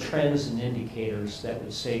see trends and indicators that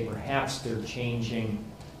would say perhaps they're changing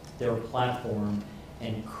their platform,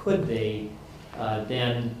 and could they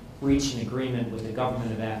then reach an agreement with the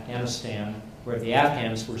government of Afghanistan where the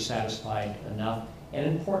Afghans were satisfied enough, and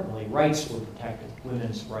importantly, rights were protected,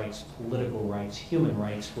 women's rights, political rights, human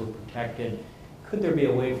rights were protected. Could there be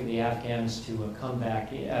a way for the Afghans to come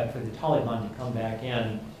back, for the Taliban to come back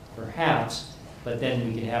in? Perhaps. But then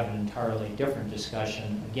we could have an entirely different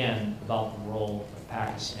discussion, again, about the role of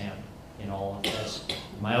Pakistan in all of this.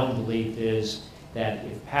 My own belief is that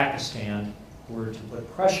if Pakistan were to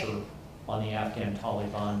put pressure on the Afghan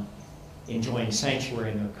Taliban, enjoying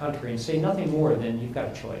sanctuary in their country, and say nothing more than you've got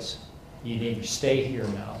a choice. You need to stay here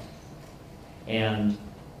now and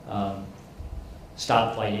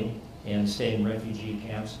stop fighting and stay in refugee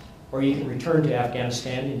camps, or you can return to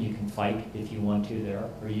Afghanistan and you can fight if you want to there,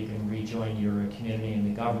 or you can rejoin your community and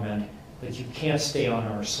the government. but you can't stay on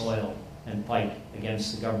our soil and fight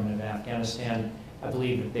against the government of Afghanistan. I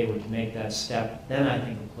believe if they were to make that step, then I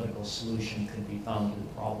think a political solution could be found to the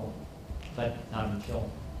problem, but not until.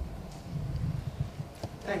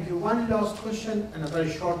 Thank you. One last question and a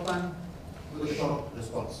very short one with a short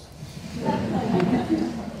response.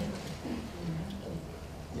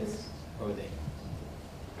 Yes, over there.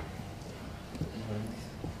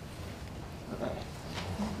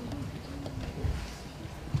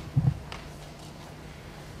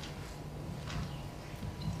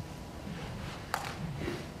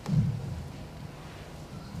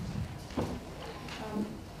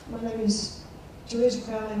 My name is Teresa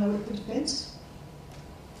Crowley and I work for Defence.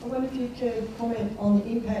 I wonder if you could comment on the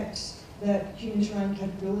impact that humanitarian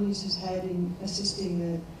capabilities has had in assisting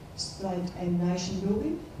the state and nation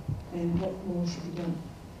building, and what more should be done?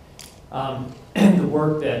 The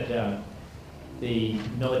work that the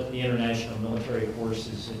international military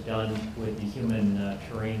forces have done with the human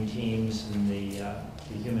terrain teams and the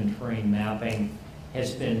human terrain mapping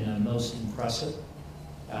has been most impressive.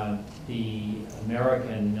 The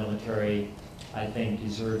American military, I think,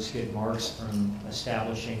 deserves good marks from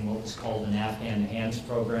establishing what was called an Afghan Hands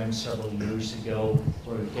program several years ago,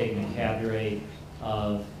 where we've taken a cadre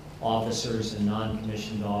of officers and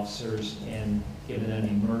non-commissioned officers and given them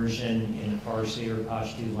immersion in Farsi or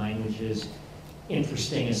Pashto languages,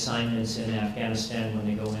 interesting assignments in Afghanistan when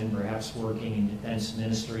they go in, perhaps working in defense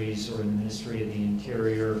ministries or in the Ministry of the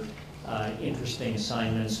Interior, interesting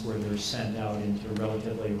assignments where they're sent out into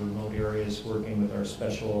relatively remote areas working with our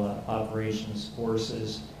special operations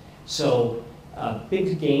forces. So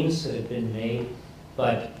big gains that have been made,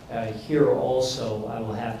 but here also I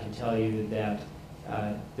will have to tell you that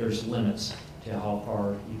there's limits to how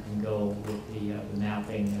far you can go with the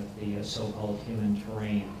mapping of the so-called human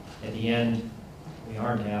terrain. At the end, we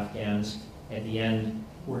aren't Afghans. At the end,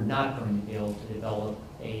 we're not going to be able to develop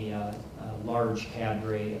a large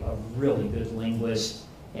cadre of really good linguists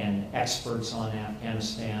and experts on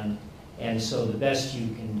Afghanistan. And so the best you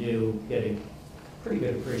can do, get a pretty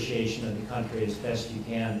good appreciation of the country as best you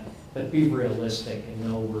can, but be realistic and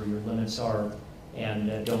know where your limits are,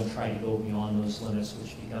 and don't try to go beyond those limits,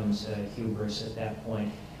 which becomes hubris at that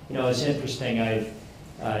point. You know, it's interesting, I've,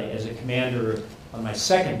 as a commander on my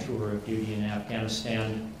second tour of duty in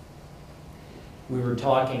Afghanistan, we were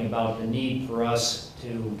talking about the need for us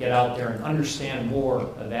to get out there and understand more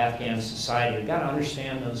of Afghan society. We've got to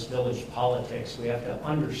understand those village politics. We have to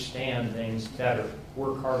understand things better,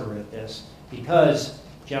 work harder at this. Because,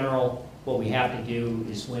 General, what we have to do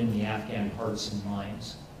is win the Afghan hearts and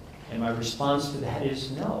minds. And my response to that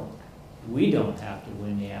is no. We don't have to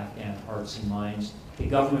win the Afghan hearts and minds. The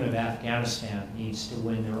government of Afghanistan needs to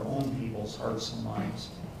win their own people's hearts and minds.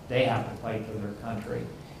 They have to fight for their country.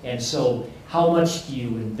 And so how much do you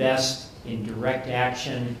invest in direct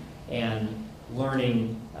action and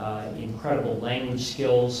learning incredible language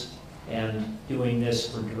skills and doing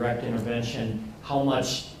this for direct intervention? How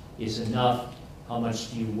much is enough? How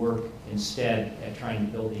much do you work instead at trying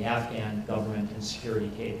to build the Afghan government and security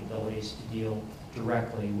capabilities to deal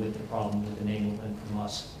directly with the problem with enablement from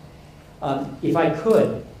us? If I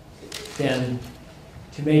could, then,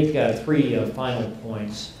 to make three final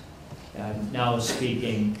points, now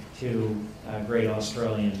speaking to great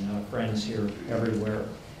Australian friends here everywhere.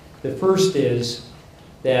 The first is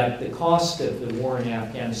that the cost of the war in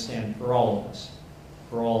Afghanistan for all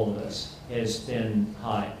of us, has been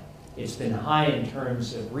high. It's been high in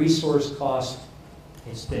terms of resource cost.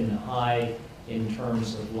 It's been high in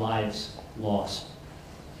terms of lives lost.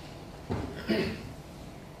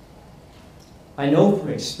 I know from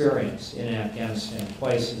experience in Afghanistan,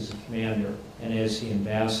 twice as a commander and as the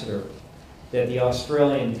ambassador, that the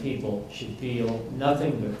Australian people should feel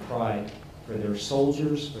nothing but pride for their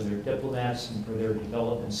soldiers, for their diplomats, and for their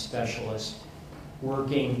development specialists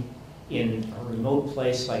working in a remote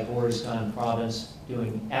place like Orizgan province,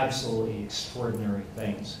 doing absolutely extraordinary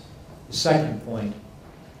things. The second point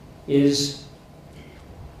is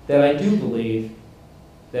that I do believe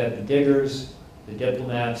that the diggers, the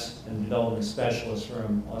diplomats, and development specialists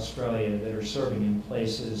from Australia that are serving in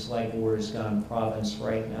places like Orizgan province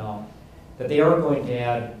right now, that they are going to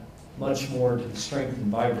add much more to the strength and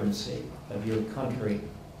vibrancy of your country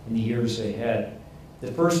in the years ahead.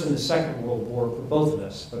 The First and the Second World War for both of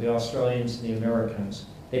us, for the Australians and the Americans,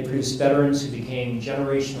 they produced veterans who became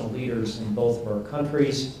generational leaders in both of our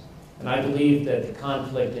countries, and I believe that the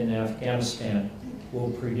conflict in Afghanistan will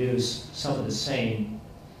produce some of the same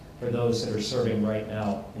for those that are serving right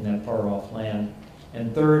now in that far-off land.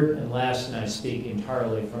 And third and last, and I speak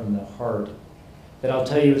entirely from the heart, that I'll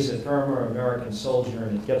tell you as a former American soldier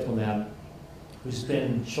and a diplomat, who's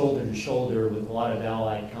been shoulder to shoulder with a lot of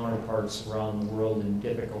allied counterparts around the world in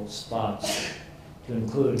difficult spots, to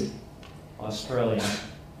include Australia,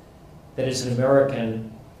 that as an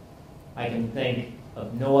American, I can think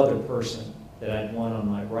of no other person that I'd want on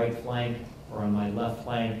my right flank or on my left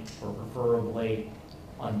flank, or preferably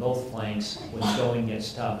on both flanks when going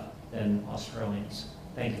gets tough than Australians.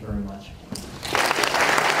 Thank you very much.